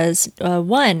 He says,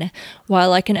 1,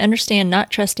 while I can understand not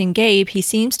trusting Gabe, he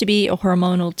seems to be a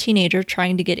hormonal teenager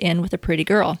trying to get in with a pretty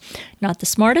girl. Not the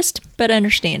smartest, but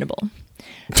understandable.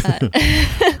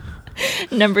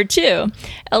 Number 2,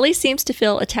 Ellie seems to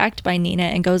feel attacked by Nina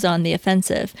and goes on the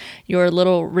offensive. Your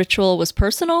little ritual was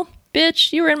personal?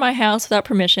 Bitch, you were in my house without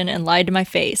permission and lied to my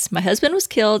face. My husband was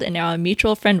killed and now a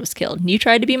mutual friend was killed. You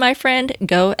tried to be my friend?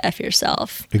 Go F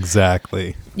yourself.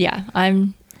 Exactly. Yeah,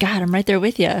 I'm right there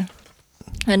with you.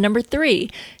 And number 3,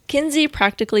 Kinsey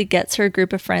practically gets her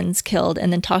group of friends killed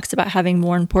and then talks about having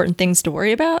more important things to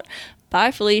worry about.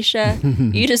 Bye, Felicia.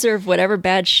 You deserve whatever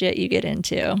bad shit you get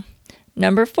into.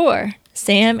 Number 4,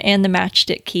 Sam and the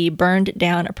matchstick key burned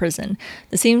down a prison.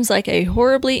 This seems like a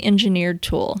horribly engineered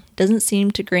tool. Doesn't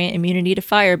seem to grant immunity to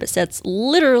fire, but sets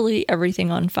literally everything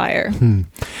on fire.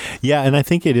 Yeah, and I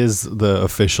think it is, the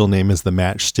official name is the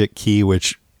matchstick key,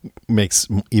 which makes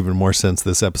even more sense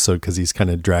this episode because he's kind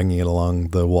of dragging it along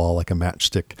the wall like a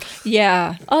matchstick.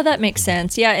 Yeah. Oh, that makes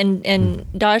sense. Yeah,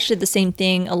 and Dodge did the same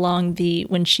thing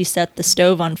when she set the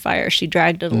stove on fire. She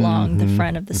dragged it along the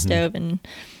front of the stove and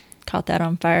caught that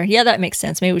on fire. Yeah, that makes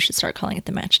sense. Maybe we should start calling it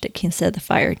the matchstick key instead of the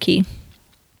fire key.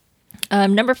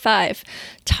 Number 5,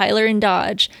 Tyler and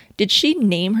Dodge. Did she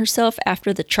name herself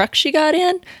after the truck she got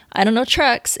in? I don't know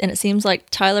trucks, and it seems like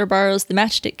Tyler borrows the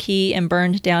matchstick key and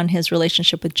burned down his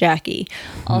relationship with Jackie.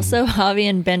 Also, Javi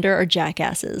and Bender are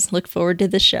jackasses. Look forward to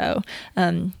the show.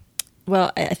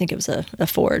 Well, I think it was a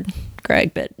Ford,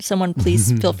 Greg, but someone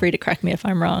please feel free to correct me if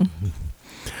I'm wrong.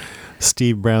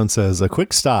 Steve Brown says, a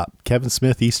quick stop. Kevin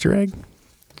Smith Easter egg?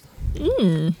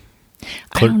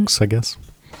 Clerks, I guess.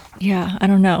 Yeah, I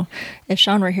don't know. If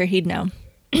Sean were here, he'd know.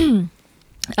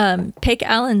 Peg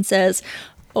Allen says,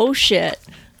 oh shit.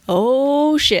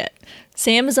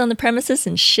 Sam is on the premises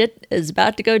and shit is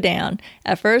about to go down.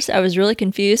 At first, I was really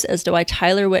confused as to why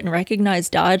Tyler wouldn't recognize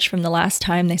Dodge from the last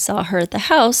time they saw her at the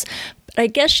house, but I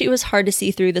guess she was hard to see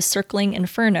through the circling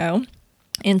inferno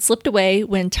and slipped away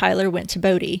when Tyler went to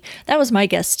Bodhi. That was my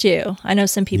guess too. I know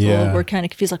some people were kind of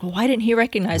confused, like, well, why didn't he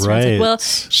recognize her? Right. Like, well,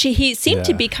 he seemed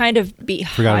to be kind of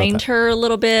behind her a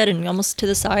little bit and almost to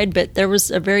the side, but there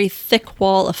was a very thick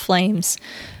wall of flames.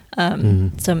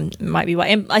 So it might be why.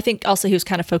 And I think also he was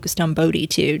kind of focused on Bodhi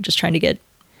too, just trying to get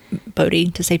Bodhi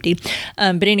to safety.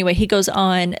 But anyway, he goes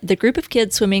on, the group of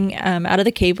kids swimming out of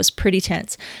the cave was pretty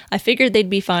tense. I figured they'd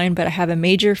be fine, but I have a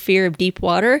major fear of deep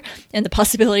water and the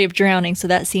possibility of drowning, so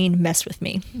that scene messed with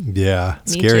me. Yeah,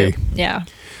 scary. Too. Yeah.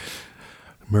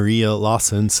 Maria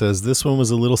Lawson says, this one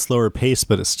was a little slower paced,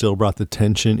 but it still brought the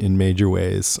tension in major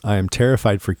ways. I am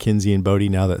terrified for Kinsey and Bodhi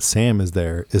now that Sam is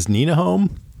there. Is Nina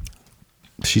home?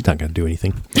 She's not going to do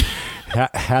anything.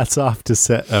 Hats off to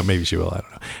set. Maybe she will. I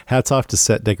don't know. Hats off to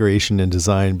set decoration and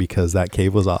design because that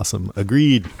cave was awesome.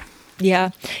 Agreed. Yeah.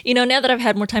 Now that I've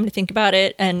had more time to think about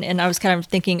it, and I was kind of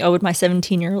thinking, would my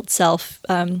 17-year-old self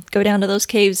go down to those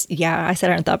caves? Yeah. I sat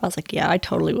there and thought, I was like, yeah, I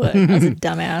totally would. I was a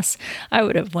dumbass. I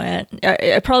would have went.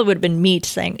 I probably would have been me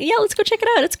saying, yeah, let's go check it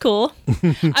out. It's cool.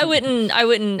 I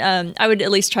would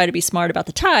at least try to be smart about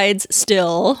the tides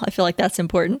still. I feel like that's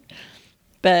important.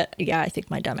 But yeah, I think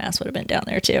my dumbass would have been down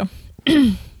there too.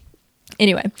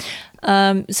 Anyway,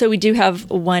 so we do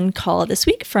have one call this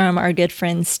week from our good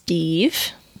friend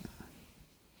Steve.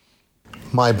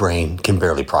 My brain can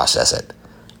barely process it.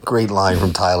 Great line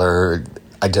from Tyler,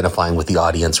 identifying with the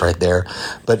audience right there.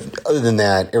 But other than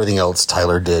that, everything else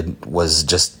Tyler did was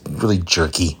just really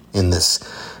jerky in this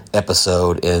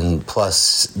episode, and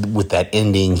plus with that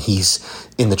ending, he's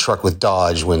in the truck with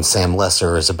Dodge when Sam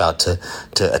Lesser is about to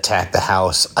attack the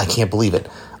house. I can't believe it.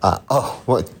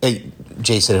 Hey,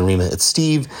 Jason and Rima, it's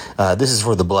Steve. This is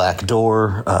for the Black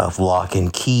Door of Lock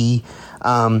and Key.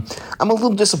 I'm a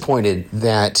little disappointed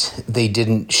that they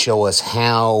didn't show us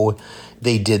how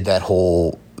they did that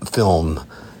whole film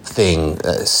thing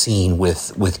scene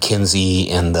with Kinsey,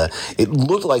 and it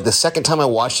looked like the second time I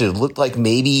watched it looked like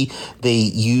maybe they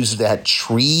used that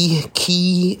tree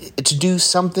key to do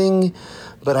something,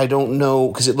 but I don't know,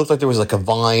 because it looked like there was like a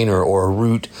vine or a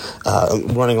root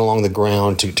running along the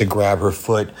ground to grab her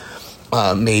foot,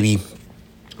 maybe.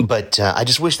 But I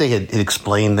just wish they had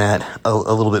explained that a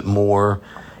little bit more.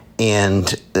 And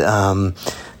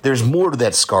there's more to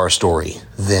that Scar story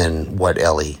than what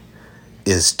Ellie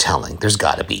is telling. There's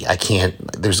got to be.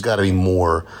 There's got to be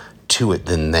more to it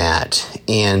than that.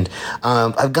 And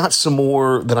I've got some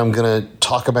more that I'm going to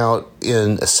talk about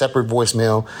in a separate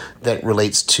voicemail that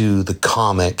relates to the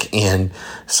comic and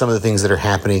some of the things that are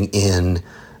happening in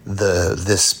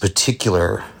this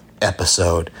particular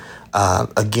episode.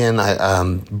 Again,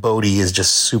 Bodhi is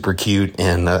just super cute,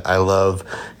 and I love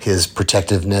his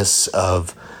protectiveness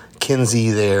of Kinsey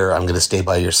there. I'm going to stay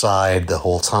by your side the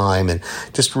whole time, and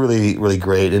just really, really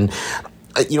great. And,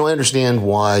 I understand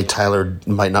why Tyler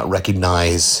might not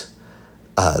recognize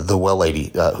the well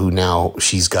lady, who now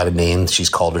she's got a name. She's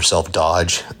called herself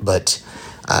Dodge, but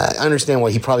I understand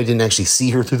why he probably didn't actually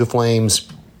see her through the flames.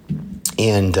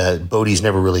 And Bodhi's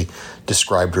never really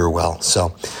described her well.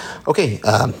 So, okay,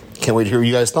 can't wait to hear what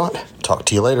you guys thought. Talk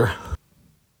to you later.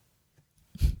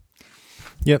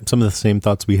 Yep, some of the same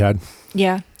thoughts we had.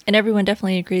 Yeah, and everyone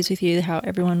definitely agrees with you how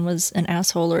everyone was an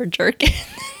asshole or a jerk in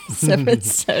this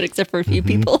episode, except for a few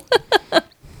people. At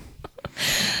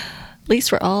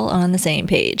least we're all on the same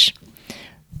page.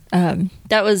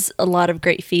 That was a lot of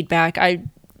great feedback. I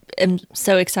am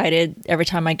so excited every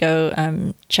time I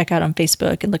go check out on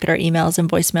Facebook and look at our emails and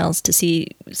voicemails to see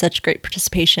such great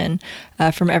participation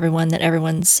from everyone, that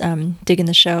everyone's digging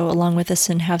the show along with us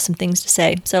and have some things to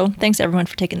say. So thanks everyone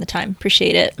for taking the time.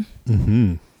 Appreciate it.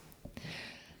 Mm-hmm.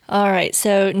 All right.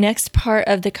 So next part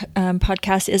of the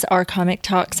podcast is our comic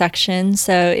talk section.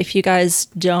 So if you guys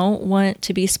don't want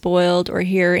to be spoiled or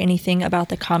hear anything about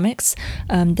the comics,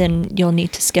 then you'll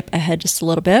need to skip ahead just a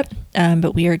little bit.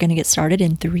 But we are going to get started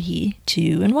in 3,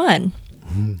 2, and 1.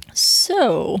 Mm-hmm.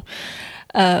 So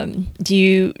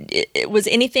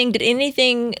did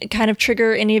anything kind of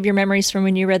trigger any of your memories from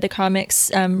when you read the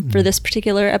comics for this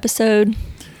particular episode?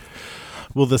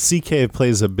 Well, the sea cave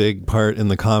plays a big part in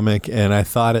the comic, and I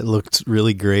thought it looked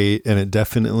really great, and it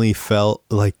definitely felt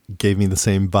like gave me the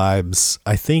same vibes.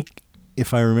 I think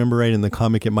if I remember right in the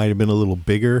comic, it might have been a little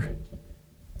bigger.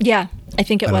 Yeah, I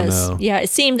think it was. Know. Yeah, it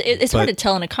seemed, it's hard to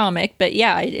tell in a comic, but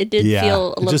yeah, it did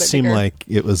feel a little bit bigger. It just seemed like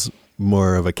it was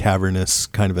more of a cavernous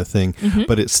kind of a thing,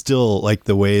 but it's still like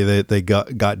the way that they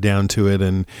got down to it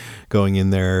and going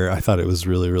in there. I thought it was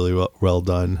really, really well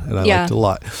done, and I liked it a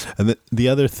lot. And the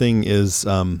other thing is,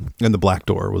 and the Black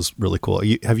Door was really cool.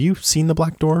 Have you seen the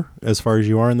Black Door as far as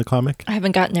you are in the comic? I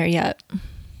haven't gotten there yet.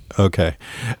 Okay.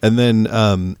 And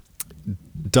then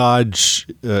Dodge,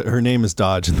 her name is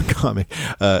Dodge in the comic.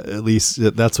 At least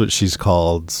that's what she's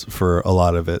called for a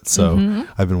lot of it. So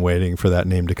I've been waiting for that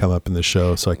name to come up in the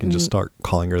show so I can just start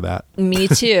calling her that. Me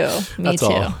too. That's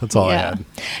all I had.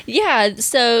 Yeah.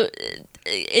 So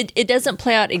it doesn't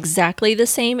play out exactly the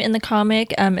same in the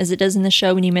comic as it does in the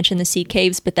show when you mention the sea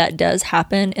caves, but that does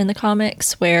happen in the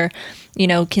comics where,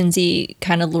 Kinsey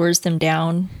kind of lures them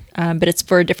down, but it's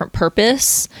for a different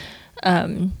purpose.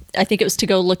 I think it was to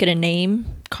go look at a name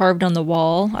carved on the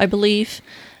wall, I believe.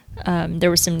 There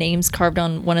were some names carved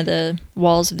on one of the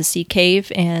walls of the sea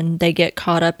cave, and they get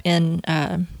caught up in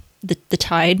the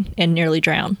tide and nearly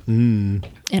drown. And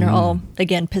are all,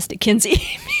 again, pissed at Kinsey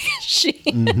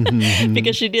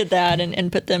because she did that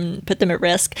and put them at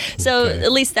risk. So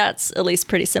at least that's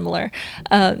pretty similar.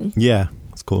 Yeah,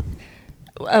 that's cool.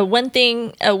 One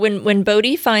thing, when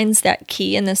Bodhi finds that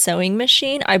key in the sewing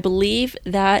machine, I believe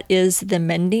that is the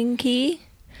mending key.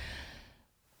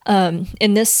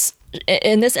 In this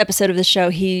episode of the show,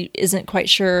 he isn't quite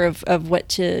sure of what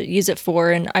to use it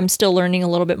for, and I'm still learning a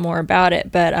little bit more about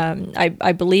it. But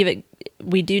I believe it.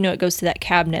 We do know it goes to that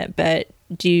cabinet, but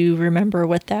do you remember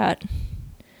what that?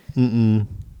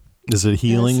 Is it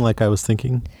healing, like I was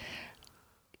thinking?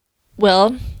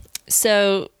 Well.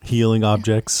 So healing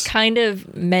objects, kind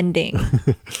of mending,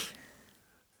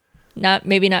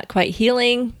 maybe not quite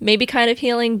healing, maybe kind of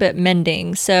healing, but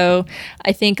mending. So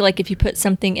I think like if you put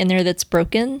something in there that's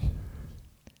broken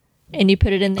and you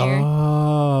put it in there,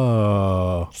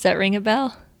 does that ring a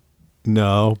bell?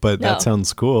 No, but No. that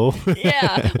sounds cool.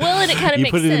 Yeah. Well, and it kind of You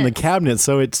makes put it sense. in the cabinet,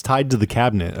 so it's tied to the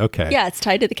cabinet. Okay. Yeah, it's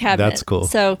tied to the cabinet. That's cool.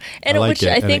 So, and I like which it.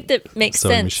 I And think it- that makes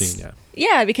sewing sense. machine, yeah.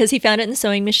 Yeah, because he found it in the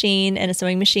sewing machine, and a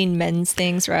sewing machine mends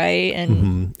things, right?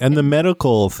 And And the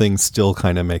medical thing still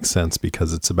kind of makes sense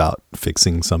because it's about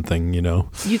fixing something, you know,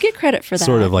 you get credit for that.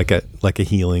 sort of like a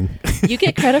healing. You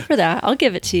get credit for that. I'll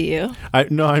give it to you.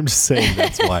 I'm just saying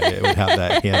that's why it would have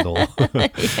that handle,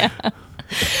 that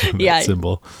Yeah.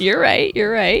 symbol. You're right.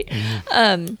 You're right.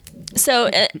 So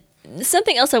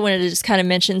something else I wanted to just kind of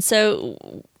mention.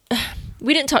 So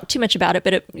we didn't talk too much about it,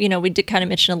 but we did kind of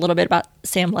mention a little bit about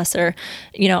Sam Lesser.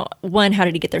 One, how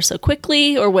did he get there so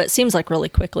quickly, or what seems like really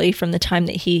quickly from the time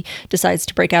that he decides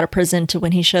to break out of prison to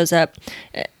when he shows up,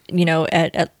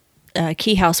 at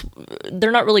Key House.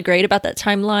 They're not really great about that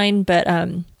timeline, but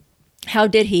how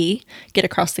did he get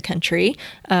across the country?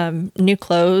 New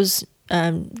clothes.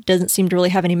 Doesn't seem to really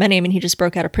have any money. I mean, he just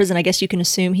broke out of prison. I guess you can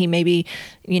assume he maybe,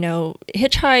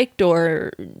 hitchhiked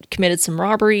or committed some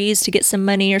robberies to get some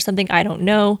money or something. I don't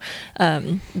know.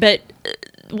 But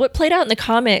what played out in the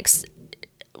comics,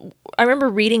 I remember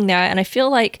reading that, and I feel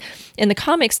like in the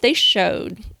comics they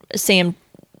showed Sam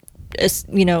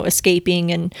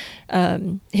escaping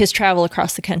and his travel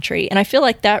across the country. And I feel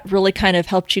like that really kind of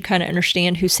helped you kind of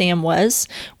understand who Sam was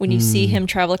when you see him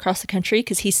travel across the country,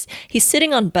 because he's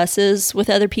sitting on buses with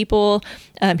other people.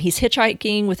 He's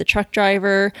hitchhiking with a truck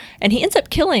driver, and he ends up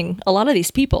killing a lot of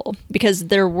these people because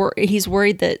he's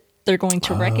worried that they're going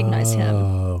to recognize him.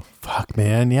 Oh, fuck,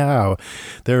 man. Yeah.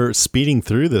 They're speeding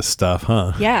through this stuff,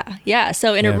 huh? Yeah.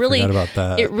 So, and Yeah, it I really, forgot about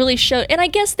that. it really showed, and I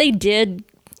guess they did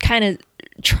kind of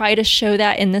try to show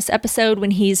that in this episode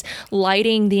when he's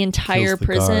lighting the entire Kills the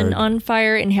prison guard. on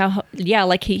fire, and how,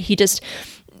 like he just,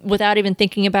 without even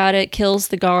thinking about it, kills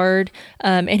the guard.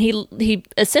 And he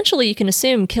essentially, you can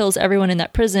assume, kills everyone in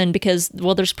that prison because,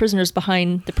 well, there's prisoners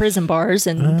behind the prison bars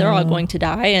and they're all going to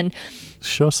die. And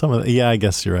Show some of the, yeah, I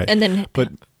guess you're right. And then- but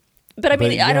I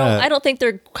mean, But, I don't think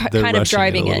they're They're kind of rushing it a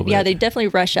driving it. little Yeah, bit. they definitely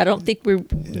rush. I don't think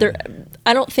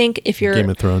I don't think if you're Game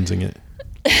of Thronesing it.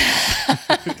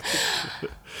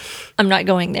 I'm not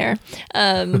going there.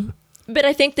 But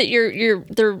I think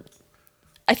that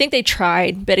I think they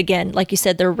tried, but again, like you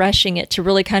said, they're rushing it to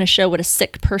really kind of show what a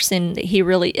sick person that he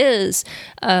really is.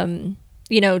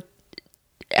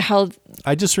 How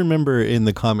I just remember in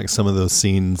the comics, some of those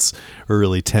scenes are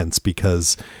really tense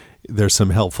because there's some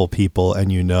helpful people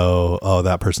and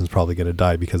that person's probably going to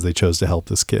die because they chose to help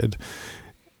this kid.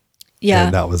 yeah.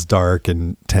 And that was dark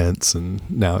and tense. And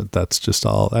now that's just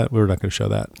all that we're not going to show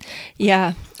that.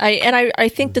 Yeah, I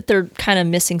think that they're kind of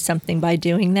missing something by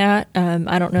doing that.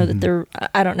 I don't know that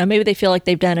I don't know. Maybe they feel like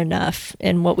they've done enough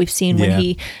in what we've seen when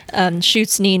he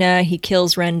shoots Nina, he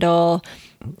kills Rendell,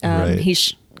 Right. he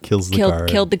Kills the guard.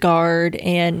 killed the guard,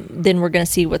 and then we're going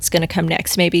to see what's going to come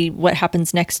next. Maybe what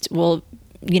happens next will,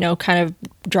 kind of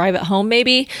drive it home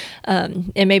maybe.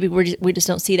 And maybe we just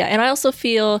don't see that. And I also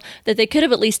feel that they could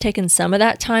have at least taken some of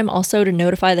that time also to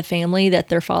notify the family that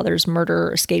their father's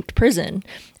murderer escaped prison.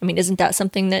 I mean, isn't that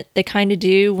something that they kind of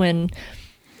do when,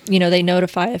 they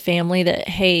notify a family that,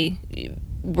 hey,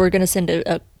 we're going to send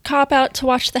a cop out to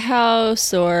watch the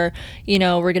house, or,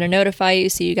 we're going to notify you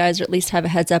so you guys at least have a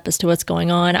heads up as to what's going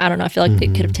on. I don't know. I feel like they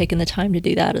could have taken the time to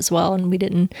do that as well. And we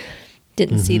didn't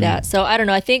see that. So I don't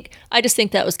know. I just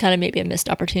think that was kind of maybe a missed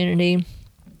opportunity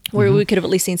where we could have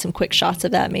at least seen some quick shots of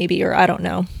that maybe, or I don't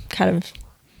know, kind of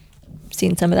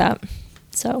seen some of that.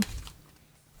 So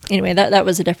anyway, that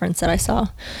was a difference that I saw.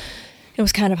 It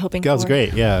was kind of hoping That was for.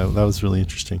 great. Yeah, that was really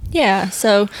interesting. Yeah.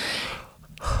 So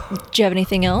do you have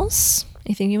anything else?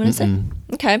 Anything you want to say?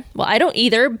 Okay. Well, I don't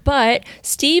either, but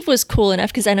Steve was cool enough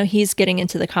because I know he's getting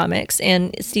into the comics,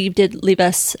 and Steve did leave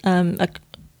us a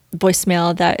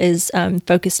voicemail that is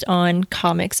focused on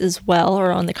comics as well,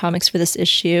 or on the comics for this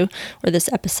issue or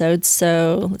this episode.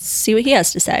 So let's see what he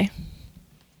has to say.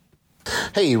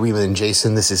 Hey, Reba and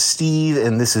Jason, this is Steve,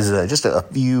 and this is just a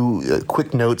few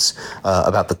quick notes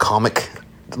about the comic,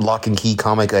 Lock and Key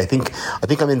comic. I think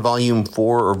I'm in volume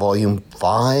 4 or volume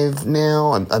 5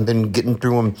 now. I've been getting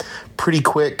through them pretty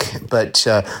quick, but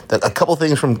a couple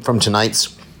things from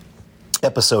tonight's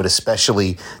episode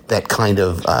especially that kind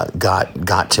of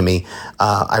got to me.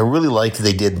 I really liked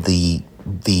they did the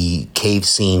cave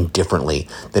scene differently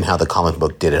than how the comic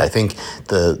book did it. I think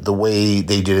the way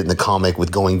they did it in the comic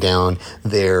with going down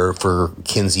there for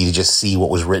Kinsey to just see what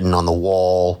was written on the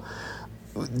wall,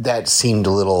 that seemed a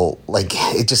little like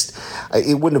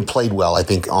it wouldn't have played well, I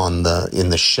think, in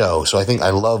the show. So I think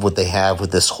I love what they have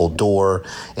with this whole door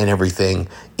and everything,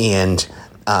 and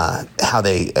how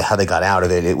they got out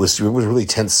of it. It was a really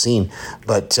tense scene,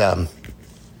 but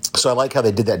So I like how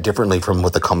they did that differently from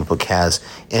what the comic book has.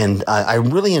 And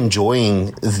I'm really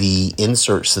enjoying the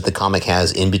inserts that the comic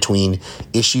has in between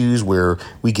issues where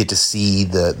we get to see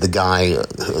the guy,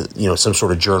 some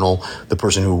sort of journal, the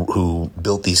person who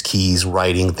built these keys,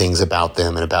 writing things about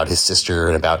them and about his sister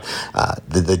and about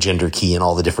the gender key and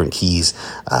all the different keys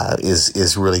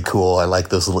is really cool. I like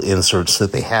those little inserts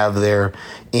that they have there.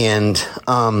 And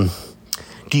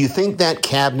do you think that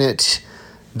cabinet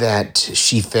that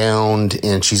she found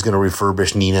and she's going to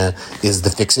refurbish, Nina, is the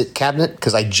Fix-It cabinet?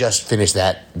 Because I just finished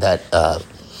that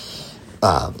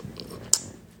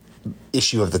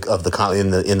issue of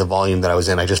the in the volume that I was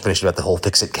in. I just finished about the whole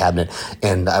Fix-It cabinet,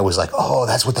 and I was like, oh,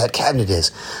 that's what that cabinet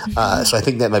is. So I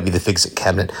think that might be the Fix-It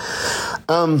cabinet.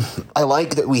 I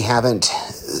like that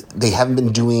they haven't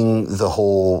been doing the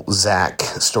whole Zach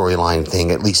storyline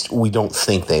thing. At least we don't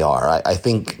think they are. I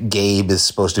think Gabe is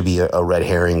supposed to be a red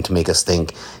herring to make us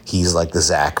think he's like the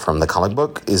Zach from the comic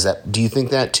book. Do you think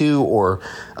that too, or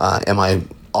am I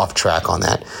off track on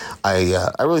that? I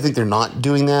really think they're not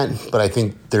doing that, but I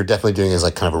think they're definitely doing it as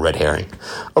like kind of a red herring.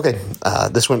 Okay,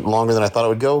 this went longer than I thought it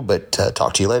would go, but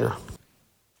talk to you later.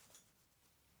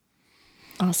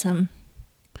 Awesome.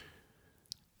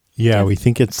 Yeah, we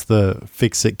think it's the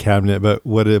Fix-It cabinet, but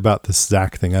what about this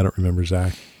Zach thing? I don't remember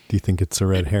Zach. Do you think it's a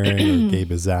red herring or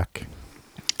Gabe is Zach?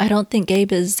 I don't think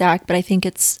Gabe is Zach, but I think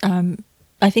it's,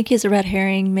 I think he's a red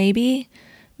herring, maybe,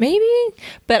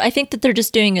 but I think that they're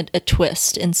just doing a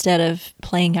twist instead of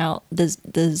playing out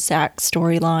the Zach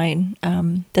storyline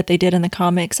that they did in the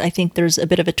comics. I think there's a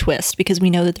bit of a twist because we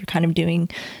know that they're kind of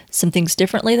doing some things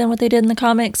differently than what they did in the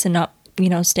comics and not,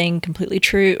 staying completely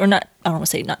true, or not, I don't want to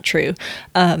say not true.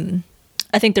 I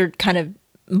think they're kind of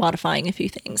modifying a few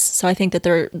things. So I think that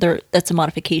that's a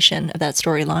modification of that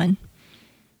storyline.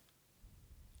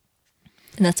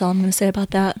 And that's all I'm going to say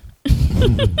about that.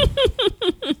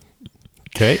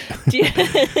 Okay.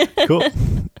 Cool.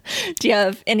 Do you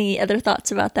have any other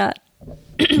thoughts about that?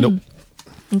 Nope.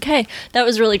 Okay. That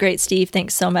was really great, Steve.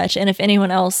 Thanks so much. And if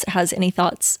anyone else has any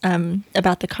thoughts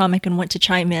about the comic and want to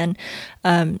chime in,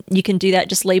 you can do that.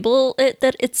 Just label it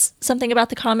that it's something about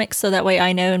the comic so that way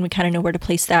I know and we kind of know where to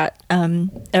place that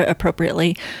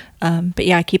appropriately. But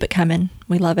yeah, keep it coming.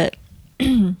 We love it.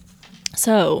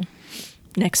 So,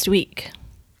 next week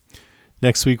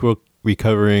we'll be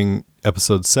covering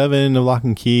episode 7 of Lock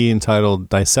and Key entitled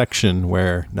Dissection,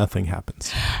 where nothing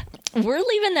happens. We're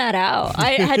leaving that out.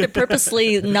 I had to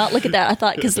purposely not look at that. I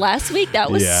thought, because last week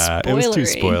that was spoilery. It was too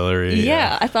spoilery.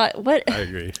 Yeah, I thought, what? I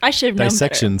agree. I should have known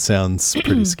Dissection better. Sounds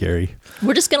pretty scary.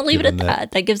 We're just going to leave it at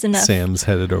that. That gives enough. Sam's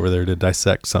headed over there to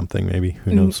dissect something, maybe.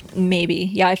 Who knows? Maybe.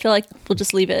 Yeah, I feel like we'll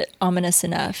just leave it ominous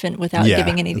enough and without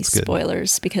giving any of these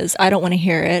spoilers because I don't want to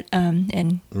hear it and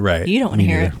you don't want to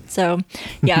hear it. So,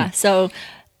 yeah. So,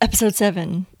 episode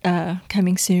 7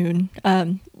 coming soon.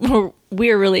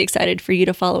 We're really excited for you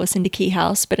to follow us into Key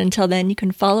House, but until then, you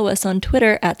can follow us on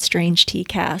Twitter at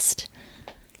StrangeTcast.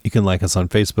 You can like us on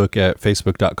Facebook at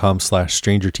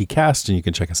facebook.com/StrangerTcast, and you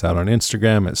can check us out on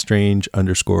Instagram at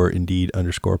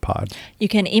strange_indeed_pod. You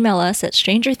can email us at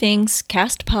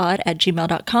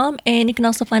strangerthingscastpod@gmail.com, and you can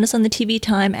also find us on the TV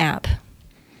Time app.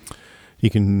 You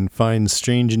can find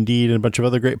Strange Indeed and a bunch of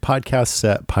other great podcasts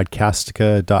at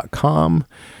podcastica.com.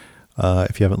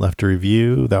 If you haven't left a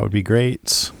review, that would be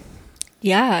great.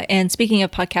 Yeah, and speaking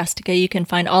of Podcastica, you can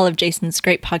find all of Jason's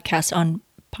great podcasts on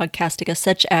Podcastica,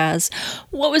 such as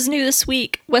What Was New This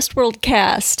Week? Westworld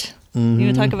Cast. You want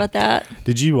to talk about that?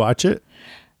 Did you watch it?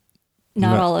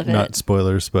 Not all of it. Not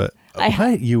spoilers, but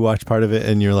you watched part of it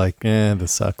and you're like,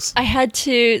 this sucks. I had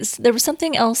to, there was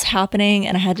something else happening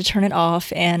and I had to turn it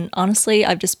off. And honestly,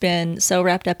 I've just been so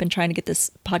wrapped up in trying to get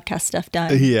this podcast stuff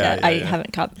done that I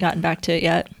haven't gotten back to it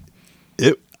yet.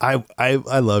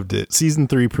 I loved it. Season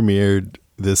 3 premiered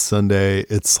this Sunday.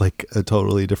 It's like a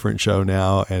totally different show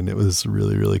now, and it was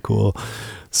really, really cool.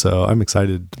 So I'm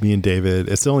excited. Me and David,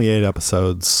 it's only 8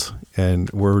 episodes, and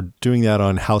we're doing that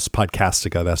on House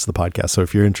Podcastica. That's the podcast. So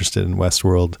if you're interested in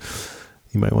Westworld,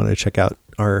 you might want to check out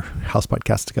our House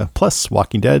Podcastica. Plus,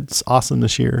 Walking Dead's awesome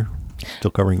this year. Still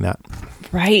covering that.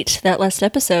 Right. That last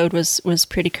episode was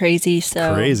pretty crazy.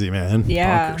 So crazy, man.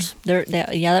 Yeah.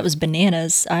 That was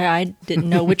bananas. I didn't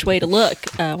know which way to look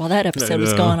while that episode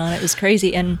was going on. It was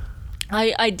crazy. And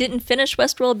I didn't finish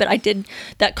Westworld, but I did.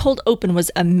 That cold open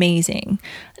was amazing.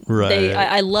 Right.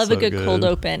 I love So a good cold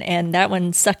open, and that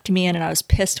one sucked me in, and I was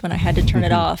pissed when I had to turn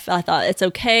it off. I thought, it's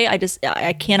okay.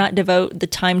 I cannot devote the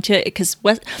time to it, because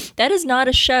that is not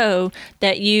a show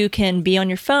that you can be on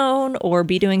your phone or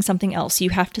be doing something else. You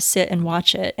have to sit and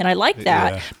watch it, and I like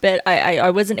that, but I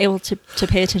wasn't able to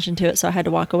pay attention to it, so I had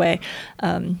to walk away.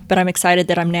 But I'm excited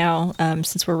that I'm now,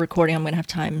 since we're recording, I'm going to have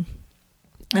time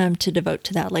to devote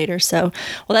to that later. So,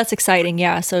 well, that's exciting.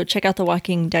 Yeah. So check out the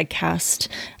Walking Dead cast,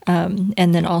 and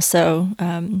then also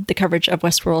the coverage of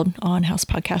Westworld on House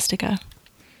Podcastica.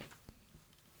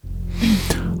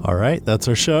 All right. That's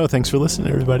our show. Thanks for listening,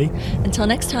 everybody. Until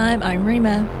next time, I'm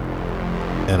Rima.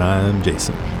 And I'm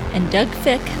Jason. And Doug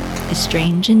Fick is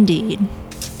strange indeed.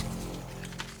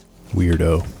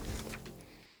 Weirdo.